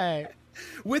mean?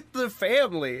 With the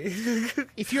family.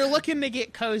 If you're looking to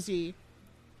get cozy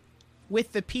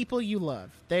with the people you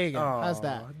love, there you go. How's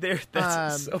that?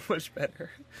 That's so much better.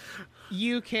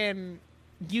 You can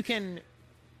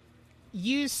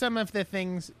use some of the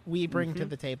things we bring to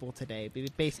the table today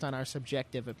based on our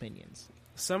subjective opinions.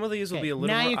 Some of these will be a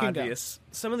little more obvious.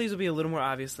 Some of these will be a little more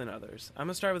obvious than others. I'm going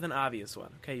to start with an obvious one.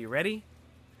 Okay, you ready?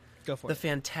 Go for it. The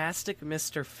Fantastic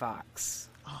Mr. Fox.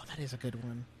 Oh, that is a good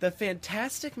one. The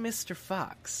Fantastic Mr.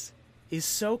 Fox is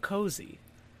so cozy.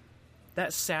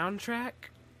 That soundtrack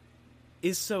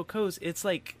is so cozy. It's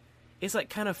like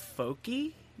kind of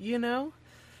folky, you know?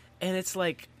 And it's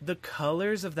like the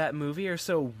colors of that movie are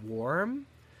so warm.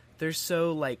 They're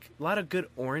so like a lot of good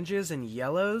oranges and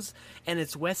yellows, and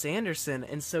it's Wes Anderson,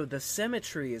 and so the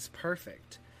symmetry is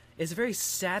perfect. It's a very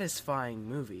satisfying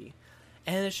movie.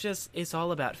 And it's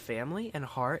all about family and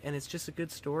heart, and it's just a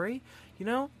good story. You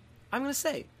know, I'm going to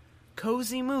say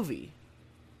cozy movie.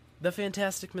 The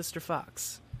Fantastic Mr.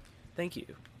 Fox. Thank you.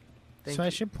 I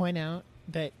should point out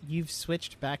that you've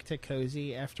switched back to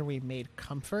cozy after we made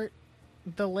comfort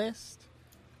the list.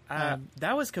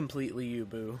 That was completely you,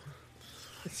 boo.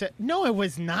 No, it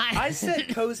was not. I said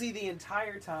cozy the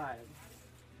entire time.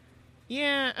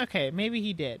 Yeah, okay, maybe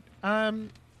he did. I'm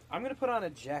going to put on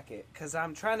a jacket because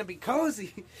I'm trying to be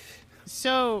cozy.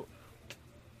 So,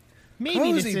 maybe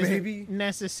cozy, this isn't baby.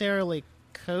 necessarily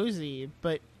cozy,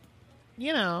 but,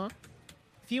 you know,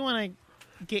 if you want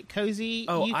to get cozy,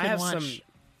 you can watch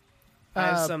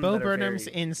Bo Burnham's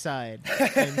Inside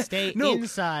and stay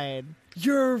inside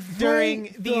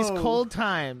during these cold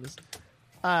times.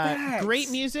 Great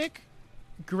music,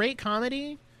 great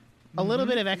comedy, a little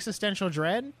bit of existential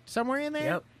dread somewhere in there.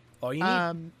 Yep. All you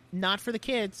need. Not for the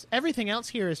kids. Everything else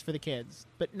here is for the kids,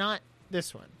 but not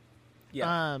this one.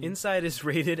 Yeah. Inside is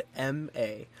rated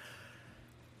MA.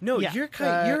 No,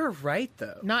 you're right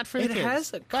though. Not for the kids. It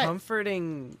has a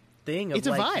comforting thing of it's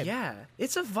a vibe. Yeah,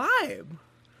 it's a vibe.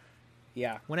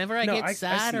 Yeah. Whenever I get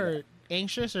sad or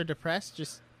anxious or depressed,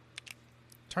 just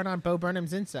turn on Bo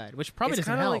Burnham's Inside, which probably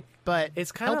doesn't help, but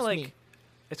it's kind of like me.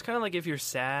 It's kind of like if you're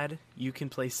sad, you can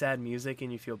play sad music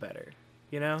and you feel better.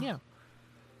 You know? Yeah.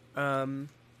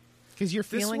 Because your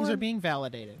feelings are being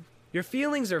validated. Your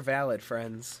feelings are valid,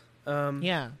 friends.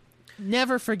 Yeah.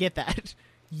 Never forget that.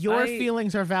 Your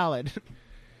feelings are valid.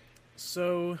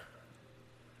 So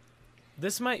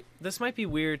this might be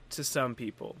weird to some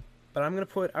people, but I'm gonna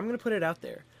put it out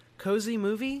there. Cozy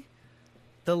movie,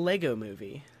 the Lego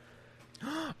Movie.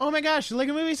 Oh my gosh, the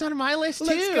Lego Movie's on my list too.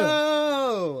 Let's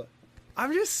go.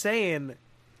 I'm just saying,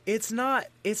 it's not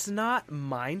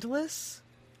mindless,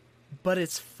 but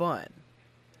it's fun.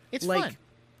 It's fun.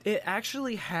 It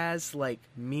actually has like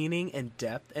meaning and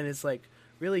depth, and it's like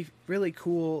really, really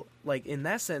cool, like in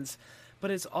that sense.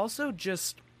 But it's also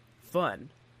just fun,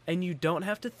 and you don't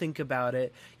have to think about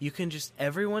it.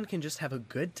 Everyone can just have a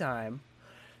good time,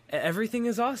 everything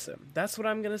is awesome. That's what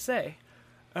I'm gonna say.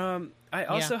 I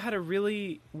also had a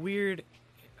really weird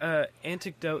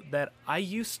anecdote that I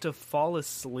used to fall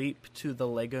asleep to the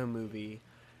Lego Movie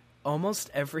almost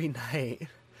every night.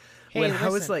 Hey, when listen, I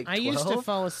was like 12? I used to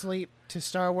fall asleep to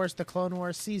Star Wars: The Clone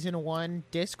Wars Season 1,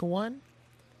 Disc 1.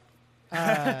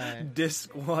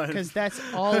 Disc 1. Because that's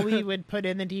all we would put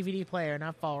in the DVD player, and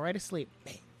I'd fall right asleep.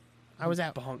 I was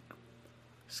out. Bonk.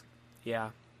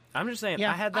 Yeah. I'm just saying,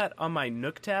 Yeah, I had that on my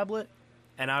Nook tablet,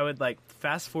 and I would, like,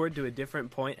 fast forward to a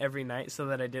different point every night so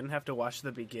that I didn't have to watch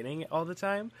the beginning all the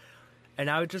time. And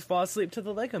I would just fall asleep to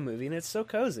the Lego Movie, and it's so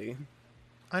cozy.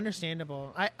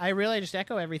 Understandable. I really just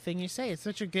echo everything you say. It's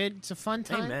it's a fun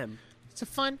time. Amen. It's a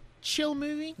fun, chill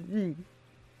movie.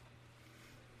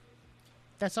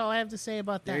 That's all I have to say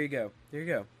about that. There you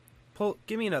go.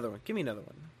 Give me another one. Give me another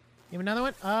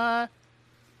one.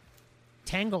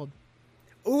 Tangled.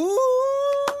 Ooh!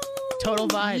 Total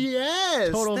vibe. Yes!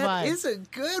 Total vibe. That is a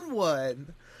good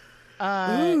one.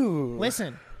 Ooh.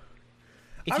 Listen.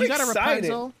 If I'm you got excited. a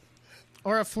Rapunzel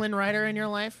or a Flynn Rider in your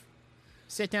life,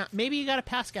 sit down. Maybe you got a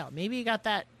Pascal. Maybe you got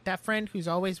that friend who's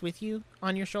always with you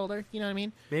on your shoulder. You know what I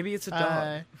mean? Maybe it's a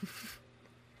dog.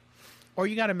 Or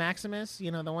you got a Maximus, the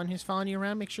one who's following you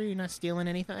around. Make sure you're not stealing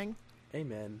anything.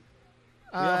 Amen.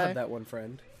 We all have that one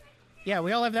friend. Yeah,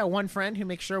 we all have that one friend who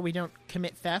makes sure we don't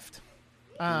commit theft.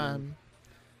 It's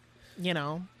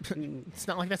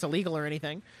not like that's illegal or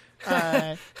anything.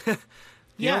 The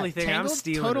only thing Tangled, I'm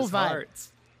stealing total is vibe.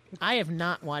 hearts. I have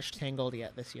not watched Tangled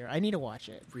yet this year. I need to watch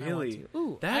it. Really?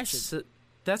 Ooh, That's a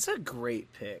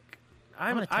great pick.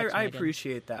 gonna text I Megan.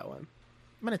 appreciate that one.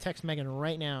 I'm going to text Megan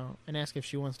right now and ask if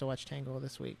she wants to watch Tangled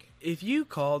this week. If you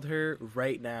called her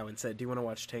right now and said, "Do you want to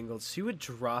watch Tangled?" she would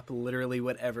drop literally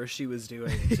whatever she was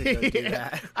doing to go do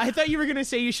that. I thought you were going to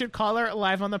say you should call her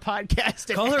live on the podcast.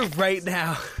 And Call her right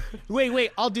now.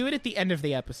 Wait. I'll do it at the end of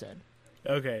the episode.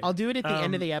 Okay. I'll do it at the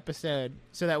end of the episode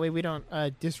so that way we don't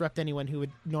disrupt anyone who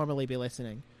would normally be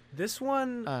listening. This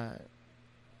one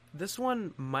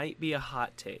might be a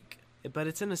hot take, but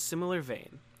it's in a similar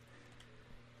vein.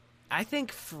 I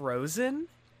think Frozen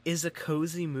is a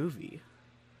cozy movie.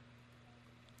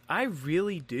 I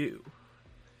really do.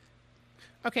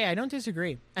 Okay, I don't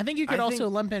disagree. I think you could also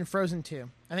lump in Frozen 2.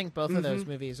 I think both of those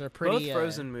movies are pretty... Both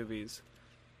Frozen movies.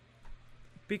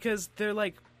 Because they're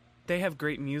like... They have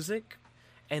great music,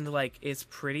 and like it's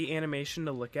pretty animation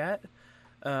to look at.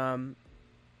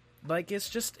 Like it's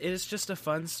just a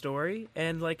fun story,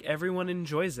 and like everyone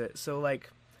enjoys it. So like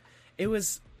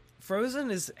Frozen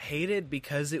is hated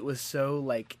because it was so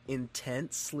like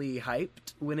intensely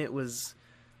hyped when it was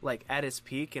like at its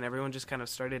peak, and everyone just kind of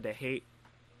started to hate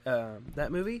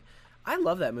that movie. I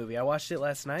love that movie. I watched it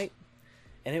last night,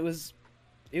 and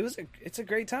it's a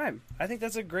great time. I think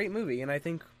that's a great movie, and I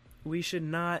think we should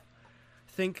not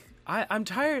think I'm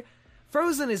tired.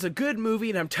 Frozen is a good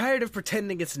movie, and I'm tired of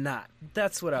pretending it's not.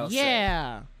 That's what I'll say.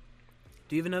 Yeah.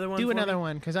 Do you have another one? Do for another me?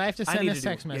 one because I have to send this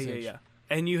text message. Yeah.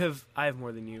 And I have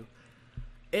more than you.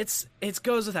 It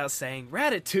goes without saying.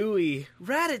 Ratatouille.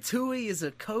 Ratatouille is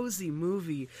a cozy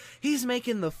movie. He's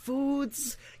making the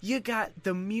foods. You got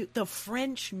the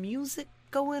French music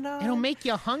going on. It'll make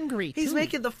you hungry. He's too.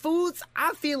 making the foods.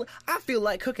 I feel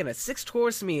like cooking a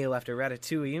 6-course meal after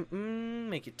Ratatouille.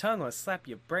 Make your tongue want to slap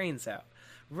your brains out.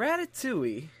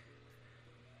 Ratatouille.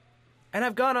 And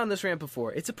I've gone on this rant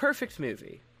before. It's a perfect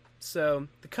movie. So,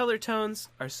 the color tones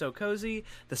are so cozy,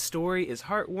 the story is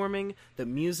heartwarming, the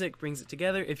music brings it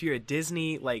together. If you're a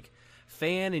Disney, like,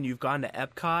 fan and you've gone to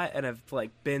Epcot and have,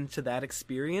 like, been to that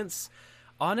experience,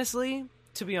 honestly,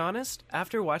 to be honest,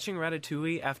 after watching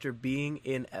Ratatouille, after being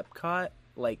in Epcot,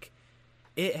 like,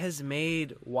 it has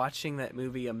made watching that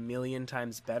movie a million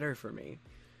times better for me.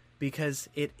 Because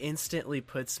it instantly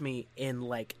puts me in,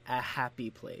 like, a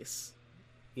happy place.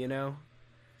 You know?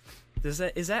 Is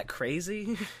that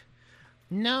crazy?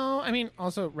 No, I mean,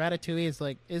 also Ratatouille is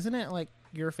like, isn't it like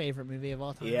your favorite movie of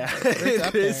all time? Yeah, It's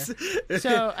up it is. there.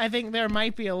 So I think there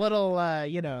might be a little,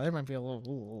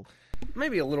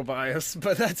 Maybe a little biased,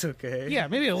 but that's okay. yeah,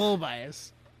 maybe a little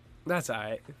bias. That's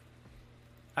alright.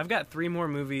 I've got 3 more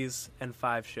movies and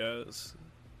 5 shows.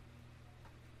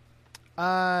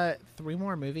 3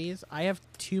 more movies. I have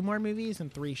 2 more movies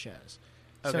and 3 shows.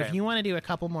 So Okay. if you want to do a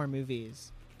couple more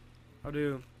movies, I'll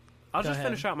just ahead.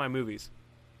 finish out my movies.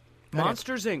 Okay.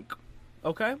 Monsters Inc.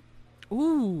 Okay?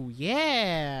 ooh,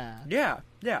 yeah.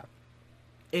 Yeah.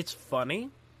 It's funny.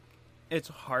 It's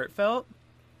heartfelt.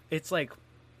 It's, like,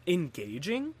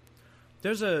 engaging.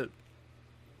 This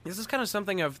is kind of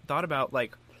something I've thought about,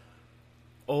 like,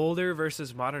 older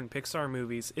versus modern Pixar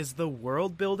movies, is the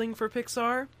world building for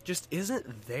Pixar just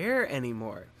isn't there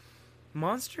anymore.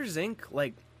 Monsters Inc.,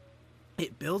 like,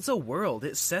 it builds a world,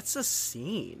 it sets a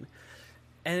scene,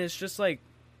 and it's just like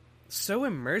so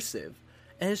immersive,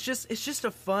 and it's just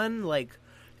a fun, like,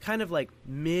 kind of like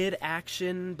mid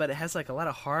action, but it has like a lot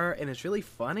of heart, and it's really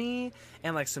funny,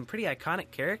 and like some pretty iconic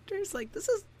characters. Like, this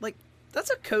is like, that's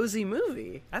a cozy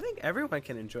movie. I think everyone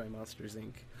can enjoy Monsters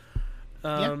Inc.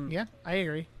 Yeah, I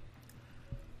agree.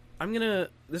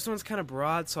 This one's kind of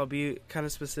broad, so I'll be kind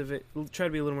of specific. We'll try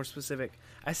to be a little more specific.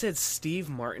 I said Steve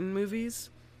Martin movies.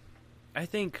 I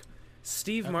think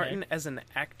Steve Martin as an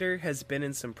actor has been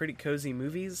in some pretty cozy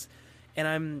movies, and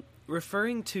I'm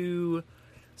referring to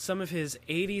some of his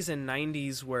 80s and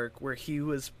 90s work where he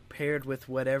was paired with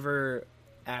whatever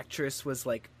actress was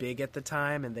like big at the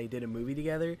time, and they did a movie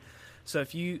together. So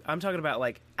I'm talking about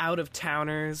like Out of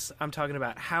Towners, I'm talking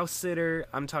about House Sitter,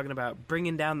 I'm talking about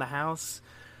Bringing Down the House.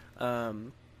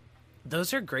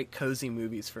 Those are great cozy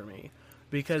movies for me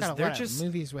because they're just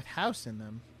movies with house in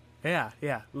them.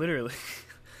 Yeah, literally.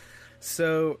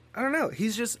 So I don't know.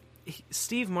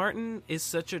 Steve Martin is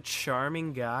such a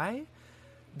charming guy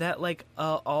that like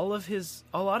a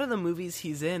lot of the movies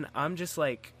he's in, I'm just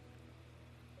like,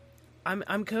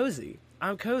 I'm cozy.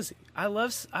 I'm cozy. I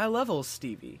love old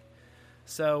Stevie.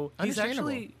 So he's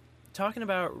actually talking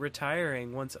about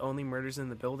retiring once Only Murders in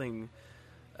the Building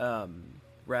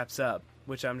wraps up,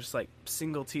 which I'm just like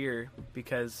single tear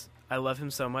because I love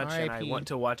him so much and I want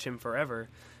to watch him forever.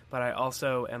 But I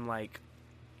also am like,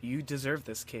 you deserve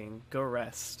this, King. Go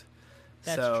rest.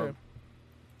 That's true.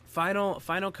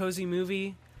 Final cozy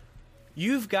movie.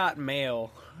 You've Got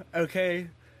Mail. Okay?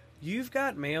 You've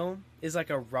Got Mail is like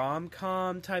a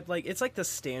rom-com type, like, it's like the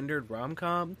standard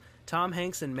rom-com. Tom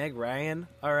Hanks and Meg Ryan,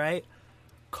 alright?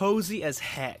 Cozy as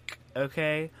heck,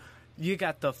 okay? You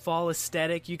got the fall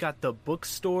aesthetic, you got the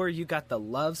bookstore, you got the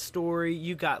love story,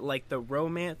 you got, like, the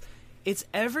romance. It's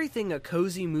everything a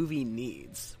cozy movie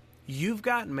needs. You've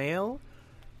Got Mail,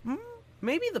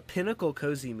 maybe the pinnacle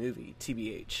cozy movie,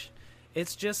 TBH.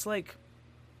 It's just, like,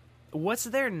 what's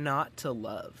there not to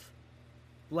love?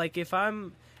 Like, if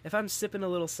I'm sipping a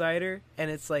little cider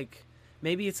and it's like,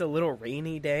 maybe it's a little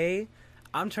rainy day,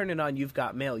 I'm turning on You've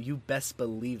Got Mail. You best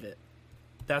believe it.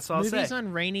 That's all I'll say. Movies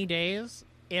on rainy days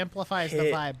amplifies the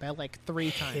vibe by like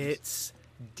 3 times. It's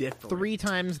different. 3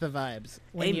 times the vibes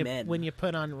when you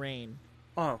put on rain.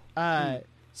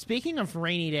 Speaking of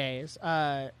rainy days,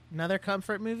 another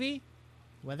comfort movie,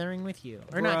 Weathering with You.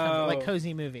 Or not comfort, like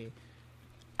cozy movie.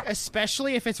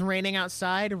 Especially if it's raining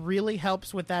outside, really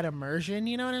helps with that immersion,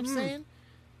 you know what I'm saying?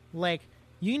 Like,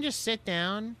 you can just sit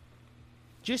down,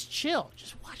 just chill,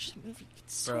 just watch the movie.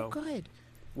 It's so good.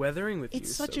 Weathering with You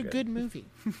is such a good movie.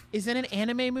 Is it an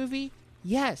anime movie?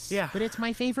 Yes. Yeah. But it's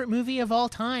my favorite movie of all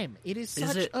time. It is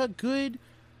such a good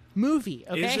movie,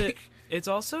 okay? It's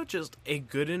also just a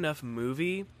good enough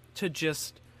movie to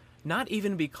just not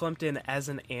even be clumped in as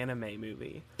an anime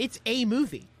movie. It's a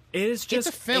movie. It is just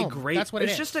a film. That's what it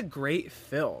is. It's just a great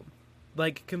film.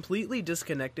 Like, completely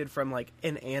disconnected from, like,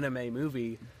 an anime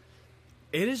movie.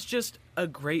 It is just a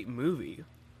great movie.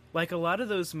 Like, a lot of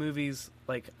those movies,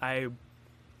 like, the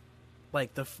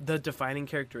defining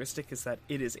characteristic is that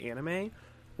it is anime.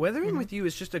 Weathering with You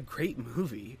is just a great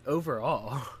movie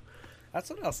overall. That's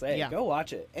what I'll say. Yeah. Go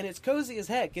watch it. And it's cozy as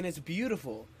heck, and it's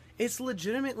beautiful. It's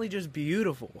legitimately just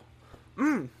beautiful.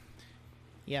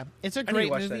 Yeah, it's a great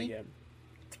watch movie. That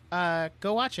again.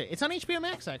 Go watch it. It's on HBO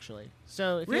Max, actually.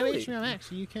 So if you have HBO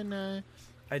Max, you can...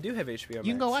 I do have HBO Max.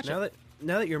 You can go watch it.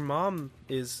 Now that your mom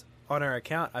is on our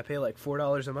account, I pay like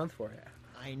 $4 a month for it.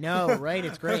 I know, right?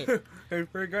 It's great.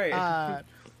 It's pretty great.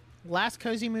 Last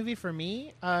cozy movie for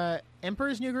me,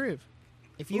 Emperor's New Groove.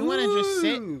 If you want to just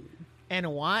sit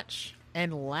and watch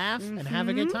and laugh and have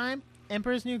a good time,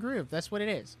 Emperor's New Groove. That's what it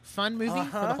is. Fun movie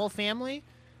for the whole family.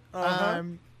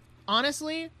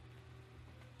 Honestly,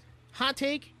 hot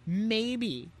take,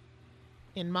 maybe,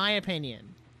 in my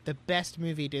opinion, the best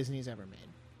movie Disney's ever made.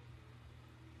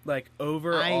 Like,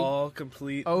 overall,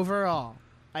 Overall,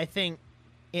 I think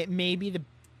it may be the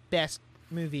best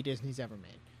movie Disney's ever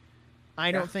made.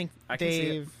 I don't think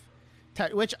they've...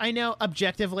 which I know,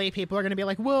 objectively, people are going to be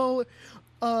like, well,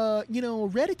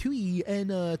 Ratatouille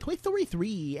and Toy Story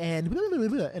 3 and blah, blah, blah,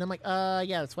 blah. And I'm like,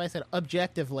 yeah, that's why I said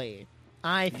objectively.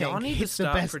 I think it's the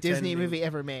best Disney movie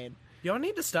ever made. Y'all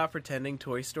need to stop pretending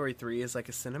Toy Story 3 is like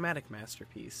a cinematic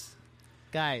masterpiece.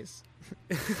 Guys.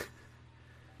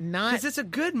 Because it's a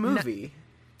good movie.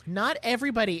 Not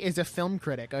everybody is a film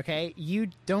critic, okay? You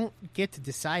don't get to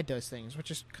decide those things,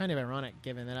 which is kind of ironic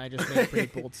given that I just made a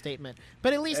pretty bold statement.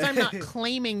 But at least I'm not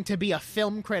claiming to be a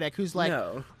film critic who's like,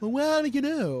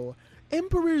 well,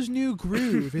 Emperor's New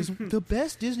Groove is the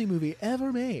best Disney movie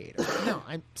ever made. No,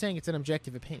 I'm saying it's an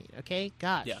objective opinion, okay?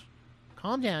 Gosh. Yeah.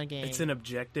 Calm down, gang. It's an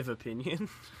objective opinion.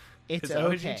 It's Is that okay.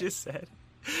 what you just said?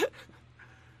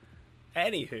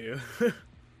 Anywho.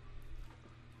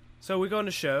 So we going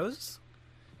to shows?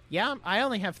 Yeah, I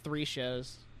only have 3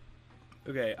 shows.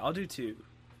 Okay, I'll do 2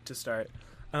 to start.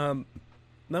 Let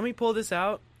me pull this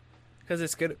out because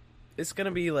it's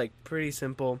gonna be like pretty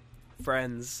simple.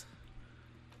 Friends.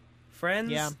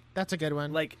 Yeah, that's a good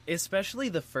one. Like, especially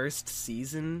the first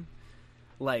season,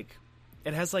 like,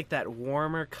 it has like that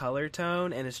warmer color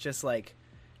tone, and it's just like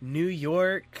New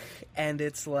York, and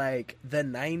it's like the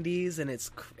 90s, and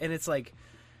it's like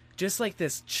just like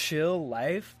this chill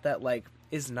life that like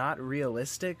is not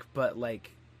realistic, but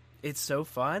like it's so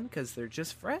fun because they're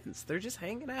just friends, they're just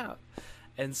hanging out.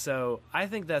 And so I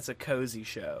think that's a cozy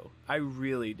show. I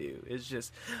really do. It's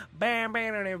just when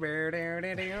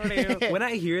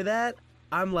I hear that,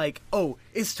 I'm like, oh,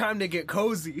 it's time to get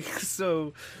cozy.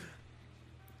 So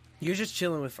you're just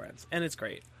chilling with friends, and it's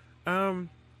great.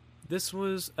 This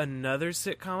was another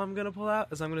sitcom I'm gonna pull out,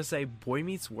 as I'm gonna say Boy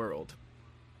Meets World.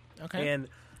 Okay. And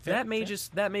that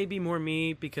may be more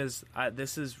me because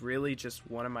this is really just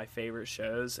one of my favorite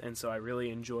shows, and so I really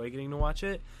enjoy getting to watch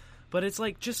it. But it's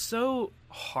like just so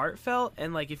heartfelt,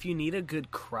 and like if you need a good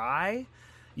cry,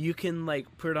 you can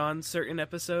like put on certain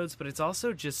episodes, but it's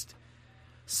also just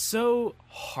so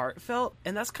heartfelt,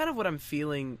 and that's kind of what I'm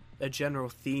feeling. A general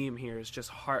theme here is just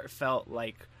heartfelt,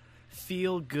 like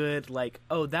feel good, like,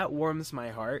 oh, that warms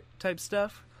my heart type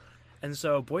stuff. And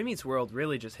so Boy Meets World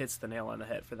really just hits the nail on the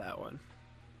head for that one.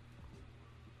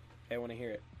 I want to hear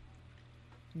it.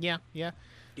 Yeah.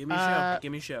 Give me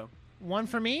a show. One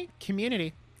for me,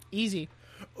 Community. Easy.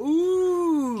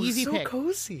 Ooh, easy so pick.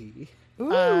 Cozy.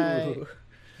 Ooh.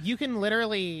 You can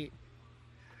literally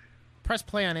press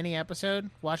play on any episode,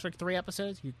 watch like 3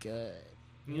 episodes, you're good.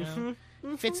 You know?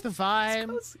 Fits the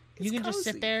vibe. You can just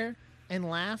sit there and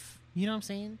laugh. You know what I'm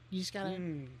saying? You just gotta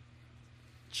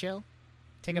chill,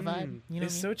 take a vibe. You know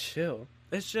it's so chill.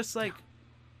 It's just like,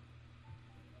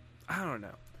 I don't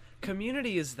know.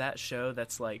 Community is that show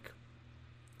that's like,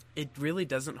 it really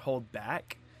doesn't hold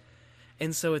back.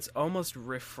 And so it's almost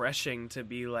refreshing to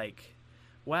be like,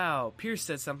 wow, Pierce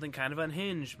said something kind of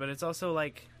unhinged, but it's also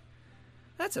like,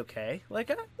 that's okay. Like,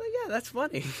 yeah, that's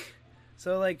funny.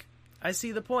 So like, I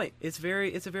see the point. It's a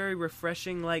very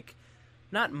refreshing, like,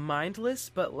 not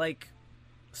mindless, but like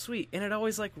sweet. And it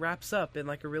always like wraps up in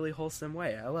like a really wholesome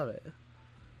way. I love it.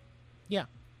 Yeah,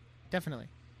 definitely.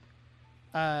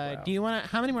 Wow. Do you want to,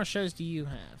 how many more shows do you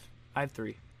have? I have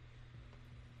 3.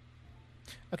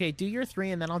 Okay, do your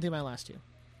 3 and then I'll do my last 2.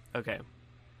 Okay.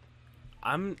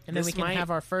 And then we can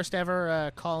have our first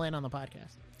ever call in on the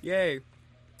podcast. Yay.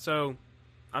 So,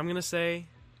 I'm going to say,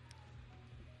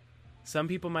 some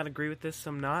people might agree with this,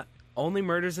 some not. Only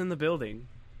Murders in the Building.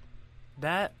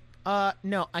 That...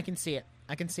 no, I can see it.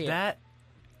 That,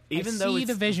 even though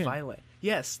it's violent.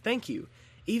 Yes, thank you.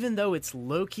 Even though it's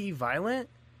low-key violent,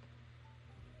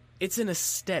 it's an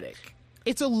aesthetic.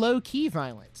 It's a low-key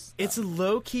violence. It's a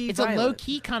low-key violent. It's a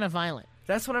low-key kind of violent.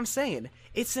 That's what I'm saying.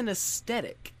 It's an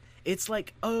aesthetic. It's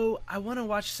like, oh, I want to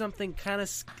watch something kind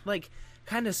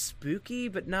of spooky,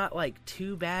 but not like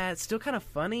too bad. Still kind of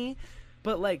funny,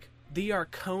 but like the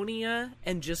Arconia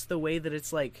and just the way that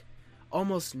it's like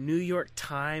almost New York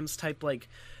Times type, like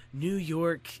New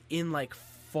York in like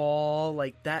fall,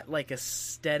 like that like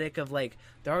aesthetic of like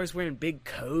they're always wearing big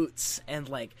coats and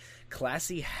like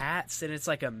classy hats, and it's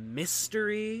like a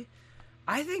mystery.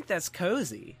 I think that's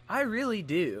cozy. I really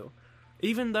do.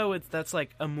 Even though that's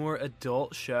like a more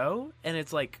adult show and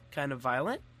it's like kind of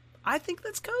violent, I think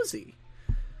that's cozy.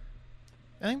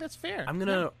 I think that's fair. I'm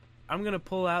gonna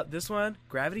pull out this one,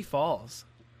 Gravity Falls.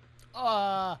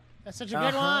 That's such a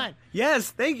good one. Yes,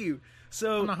 thank you.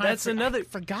 So that's another. I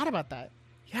forgot about that.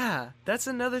 Yeah, that's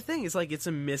another thing. It's like it's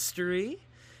a mystery,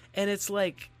 and it's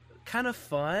like kind of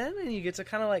fun, and you get to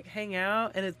kind of like hang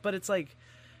out, but it's like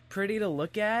pretty to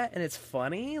look at, and it's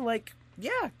funny. Like,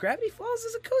 yeah, Gravity Falls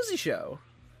is a cozy show.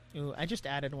 Ooh, I just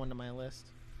added one to my list.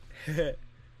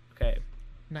 Okay.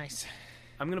 Nice.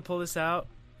 I'm gonna pull this out,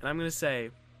 and I'm gonna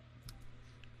say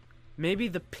maybe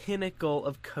the pinnacle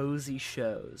of cozy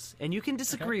shows, and you can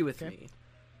disagree with me,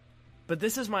 but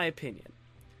this is my opinion.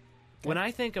 Okay. When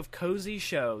I think of cozy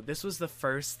show, this was the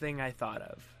first thing I thought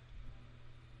of.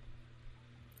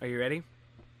 Are you ready?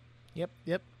 Yep.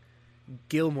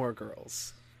 Gilmore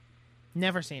Girls.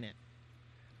 Never seen it.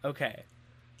 Okay.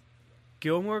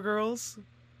 Gilmore Girls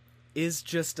is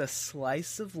just a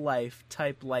slice of life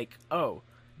type, like, oh,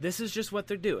 this is just what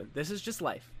they're doing. This is just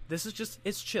life.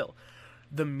 It's chill.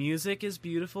 The music is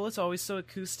beautiful. It's always so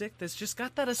acoustic. It's just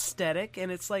got that aesthetic,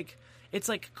 and it's like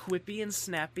quippy and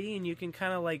snappy, and you can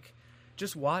kind of like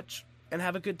just watch and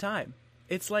have a good time.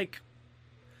 it's like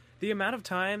the amount of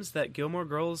times that Gilmore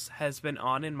Girls has been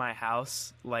on in my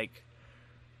house, like,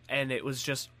 and it was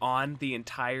just on the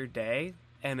entire day,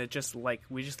 and it just, like,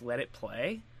 we just let it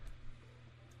play.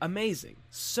 Amazing.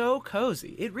 So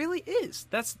cozy. It really is.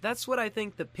 That's what I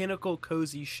think the pinnacle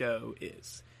cozy show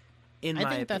is, in my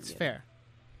opinion. I think that's fair.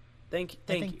 Thank you.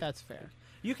 I think that's fair.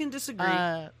 You can disagree.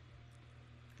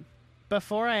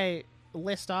 Before I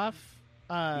list off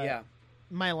yeah.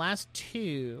 my last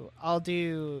two, I'll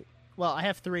do... Well, I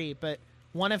have three, but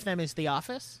one of them is The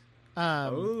Office.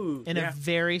 In a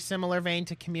very similar vein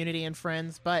to Community and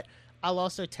Friends, but I'll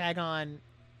also tag on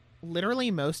literally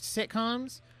most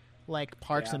sitcoms, like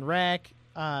Parks and Rec,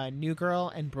 New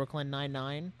Girl, and Brooklyn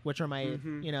Nine-Nine, which are my,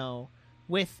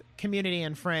 with Community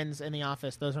and Friends and The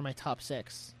Office, those are my top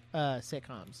 6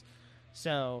 sitcoms.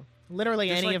 So literally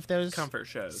just any like of those comfort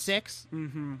shows. 6,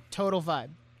 total vibe.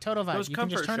 Those you can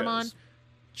just turn them on,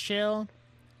 chill,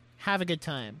 have a good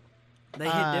time. They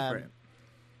hit different.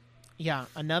 Yeah,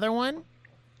 another one,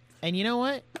 and you know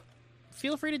what?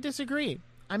 Feel free to disagree.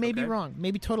 I may be wrong.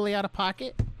 Maybe totally out of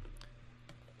pocket.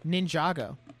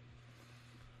 Ninjago.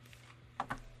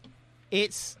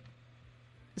 It's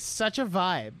such a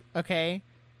vibe, okay?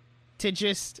 To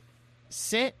just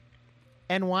sit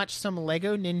and watch some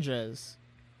Lego ninjas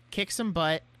kick some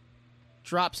butt,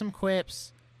 drop some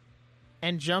quips,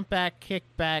 and jump up, kick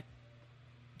back,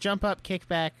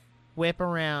 whip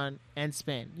around, and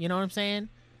spin. You know what I'm saying?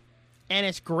 And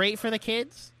it's great for the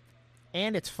kids,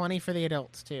 and it's funny for the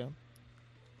adults, too.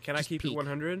 Can I keep it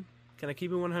 100? Can I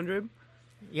keep it 100?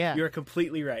 Yeah. You're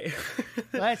completely right.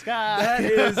 Let's go. That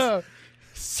is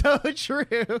so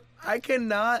true. I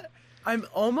cannot. I'm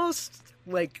almost,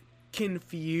 like,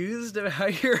 confused about how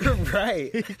you're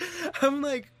right. I'm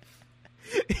like,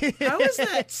 how is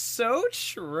that so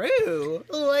true?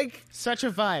 Like, such a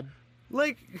vibe.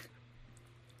 Like,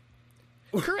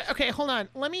 okay, hold on.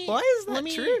 Let me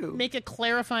true? make a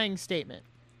clarifying statement.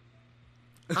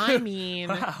 I mean,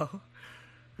 wow.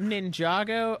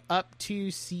 Ninjago up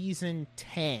to season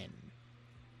 10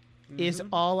 is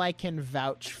all I can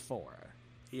vouch for.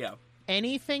 Yeah.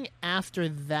 Anything after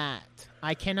that,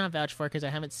 I cannot vouch for because I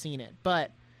haven't seen it.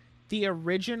 But the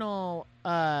original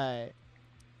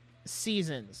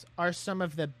seasons are some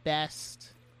of the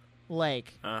best,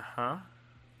 like,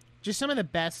 just some of the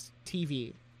best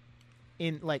TV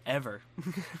in, like, ever.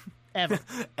 Ever.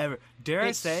 Dare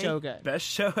I say, so good. Best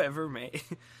show ever made.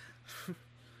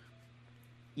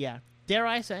 Yeah. Dare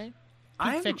I say?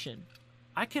 Peak fiction.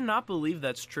 I cannot believe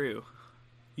that's true.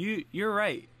 You're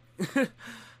right.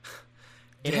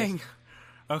 Dang. Is.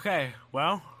 Okay,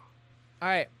 well. All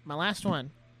right, my last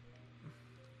one.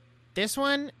 This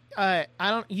one, I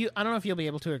don't know if you'll be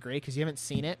able to agree because you haven't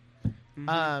seen it.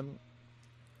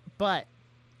 But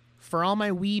for all my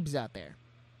weebs out there,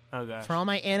 for all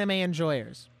my anime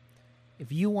enjoyers,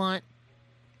 if you want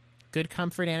good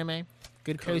comfort anime,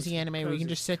 good cozy anime where you can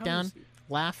just sit down,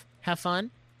 laugh, have fun,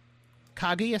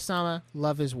 Kaguya-sama: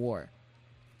 Love is War.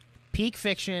 Peak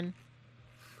fiction.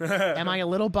 Am I a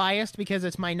little biased because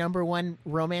it's my number 1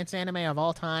 romance anime of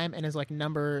all time and is like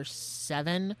number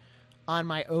 7 on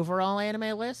my overall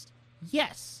anime list?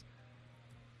 Yes.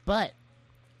 But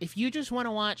if you just want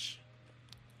to watch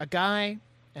a guy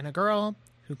and a girl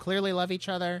who clearly love each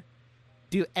other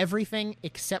do everything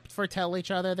except for tell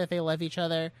each other that they love each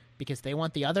other because they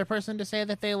want the other person to say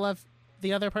that they love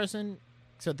the other person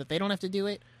so that they don't have to do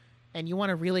it, and you want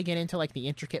to really get into like the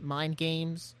intricate mind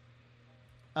games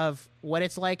of what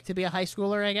it's like to be a high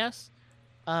schooler, I guess.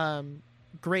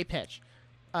 Great pitch.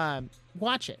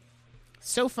 Watch it.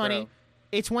 So funny. Bro.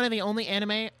 It's one of the only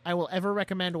anime I will ever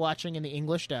recommend watching in the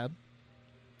English dub.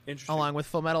 Interesting. Along with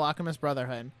Full Metal Alchemist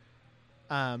Brotherhood.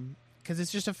 Because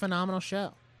it's just a phenomenal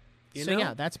show.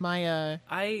 Yeah, that's my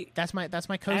that's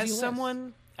my cozy list.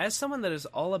 As someone that is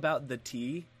all about the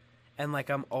tea, and like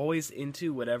I'm always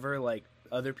into whatever like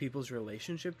other people's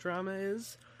relationship drama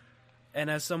is. And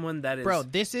as someone that is... Bro,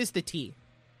 this is the tea.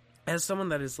 As someone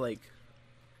that is, like...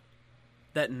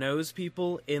 That knows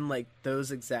people in, like,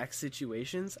 those exact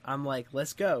situations, I'm like,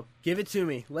 let's go. Give it to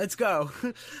me. Let's go.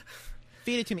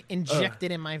 Feed it to me. Inject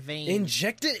it in my veins.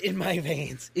 Inject it in my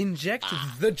veins. Inject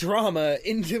the drama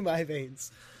into my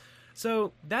veins.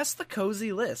 So, that's the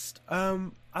cozy list.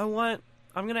 I'm going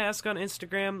to ask on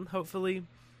Instagram, hopefully,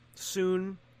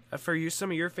 soon, for you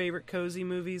some of your favorite cozy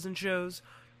movies and shows.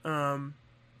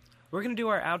 We're going to do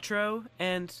our outro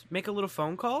and make a little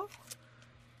phone call.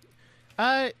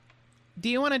 Do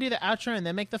you want to do the outro and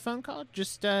then make the phone call?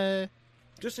 Just in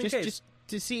case. Just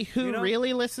to see who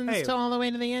really listens to all the way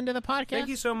to the end of the podcast. Thank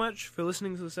you so much for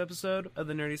listening to this episode of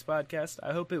the Nerdies Podcast.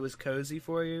 I hope it was cozy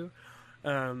for you.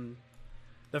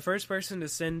 The first person to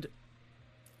send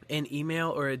an email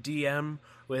or a DM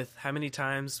with how many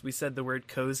times we said the word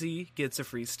cozy gets a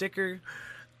free sticker.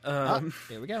 There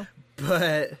we go.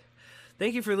 But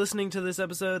thank you for listening to this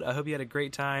episode. I hope you had a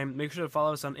great time. Make sure to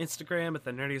follow us on Instagram at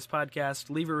The Nerdiest Podcast.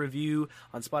 Leave a review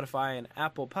on Spotify and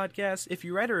Apple Podcasts. If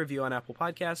you write a review on Apple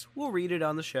Podcasts, we'll read it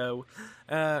on the show.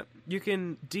 You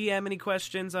can DM any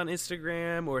questions on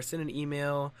Instagram or send an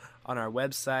email on our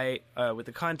website with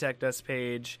the Contact Us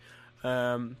page.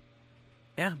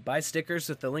 Buy stickers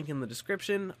with the link in the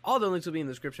description. All the links will be in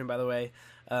the description, by the way.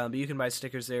 But you can buy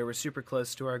stickers there. We're super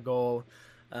close to our goal.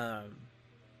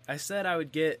 I said I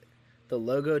would get the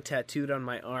logo tattooed on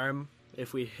my arm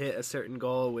if we hit a certain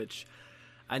goal, which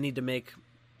I need to make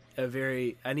a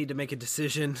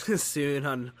decision soon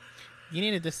on. You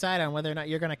need to decide on whether or not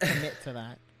you're going to commit to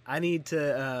that. I need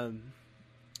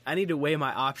to weigh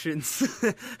my options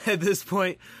at this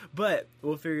point, but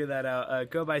we'll figure that out.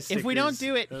 Go buy stickers. If we don't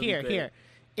do it, here.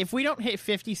 If we don't hit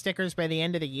 50 stickers by the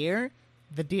end of the year,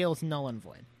 the deal's null and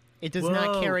void. It does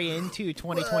not carry into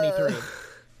 2023.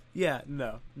 Yeah,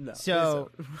 no.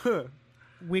 So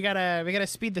we gotta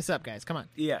speed this up, guys. Come on.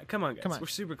 Yeah, come on, guys. We're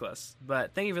super close.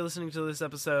 But thank you for listening to this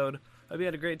episode. Hope you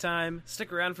had a great time.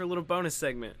 Stick around for a little bonus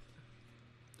segment.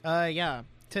 Yeah.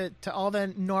 To all the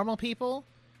normal people,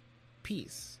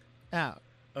 peace out.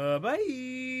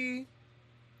 Bye.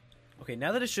 Okay,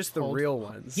 now that it's just the real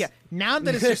ones. Yeah, now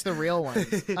that it's just the real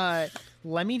ones.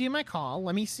 Let me do my call.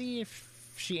 Let me see if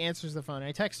she answers the phone.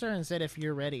 I text her and said, if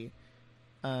you're ready.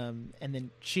 And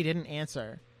then she didn't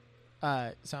answer. So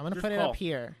I'm going to put it up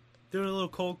here. Do a little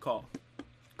cold call.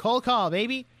 Cold call,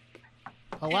 baby.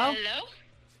 Hello? Hello?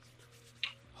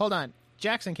 Hold on.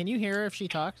 Jackson, can you hear her if she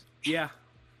talks? Yeah.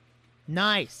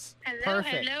 Nice. Hello,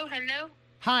 Perfect. hello.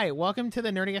 Hi, welcome to the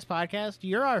Nerdiest Podcast.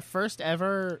 You're our first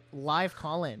ever live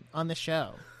call-in on the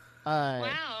show. Wow,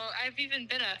 I've even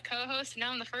been a co-host, and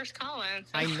now I'm the first call-in.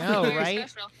 So I know, very right?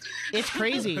 special. It's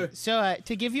crazy. So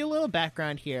to give you a little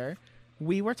background here,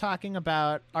 we were talking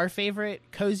about our favorite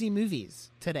cozy movies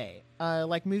today.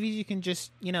 Like movies you can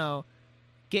just,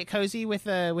 get cozy with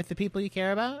the people you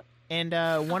care about. And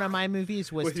one of my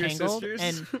movies was with Tangled. Your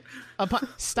And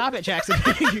stop it, Jackson.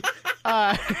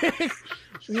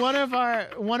 One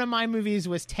of my movies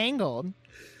was Tangled.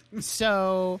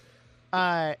 So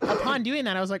upon doing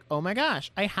that, I was like, oh my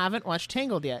gosh, I haven't watched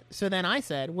Tangled yet. So then I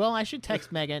said, well, I should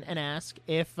text Megan and ask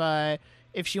if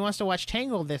she wants to watch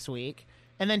Tangled this week.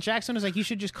 And then Jackson was like, you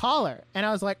should just call her. And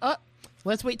I was like,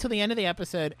 let's wait till the end of the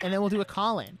episode, and then we'll do a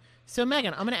call-in. So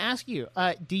Megan, I'm going to ask you,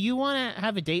 do you want to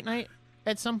have a date night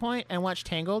at some point and watch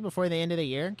Tangled before the end of the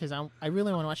year? Because I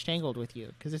really want to watch Tangled with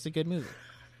you, because it's a good movie.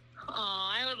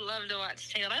 Oh, I would love to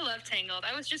watch Tangled. I love Tangled.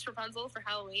 I was just Rapunzel for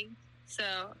Halloween. So,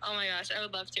 oh my gosh, I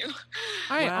would love to. All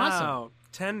right, awesome.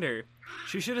 Tender.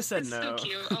 She should have said It's no. so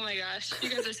cute. Oh my gosh, you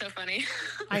guys are so funny.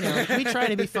 I know. We try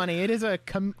to be funny. It is a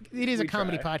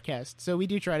comedy try. podcast, so we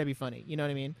do try to be funny. You know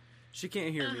what I mean? She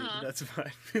can't hear me. That's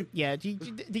fine. Yeah,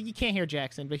 you can't hear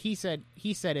Jackson, but he said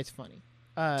it's funny.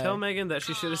 Tell Megan that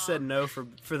she should have said no for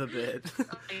the bit.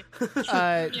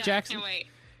 Yeah, Jackson, can't wait.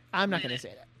 I'm not going to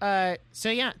say that. So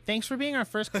yeah, thanks for being our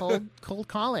first cold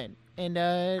call-in, and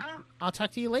I'll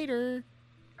talk to you later.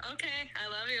 Okay, I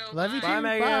love you. Love you too. Bye,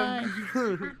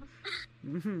 Megan.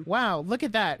 Bye. Wow, look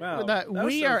at that. Wow, that was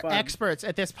we so are fun. experts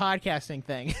at this podcasting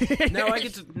thing.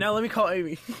 Now let me call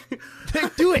Amy.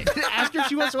 Do it. Ask her if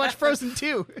she wants to watch Frozen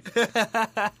 2.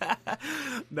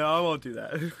 No, I won't do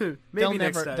that. They'll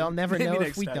never Maybe know next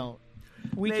if we time. don't.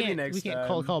 Maybe We can't time.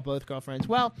 cold call both girlfriends.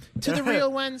 Well, to the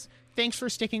real ones, thanks for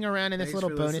sticking around in this Thanks little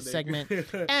for bonus listening.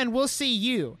 segment. And we'll see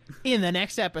you in the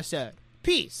next episode.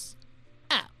 Peace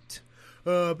out.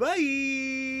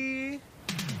 Bye.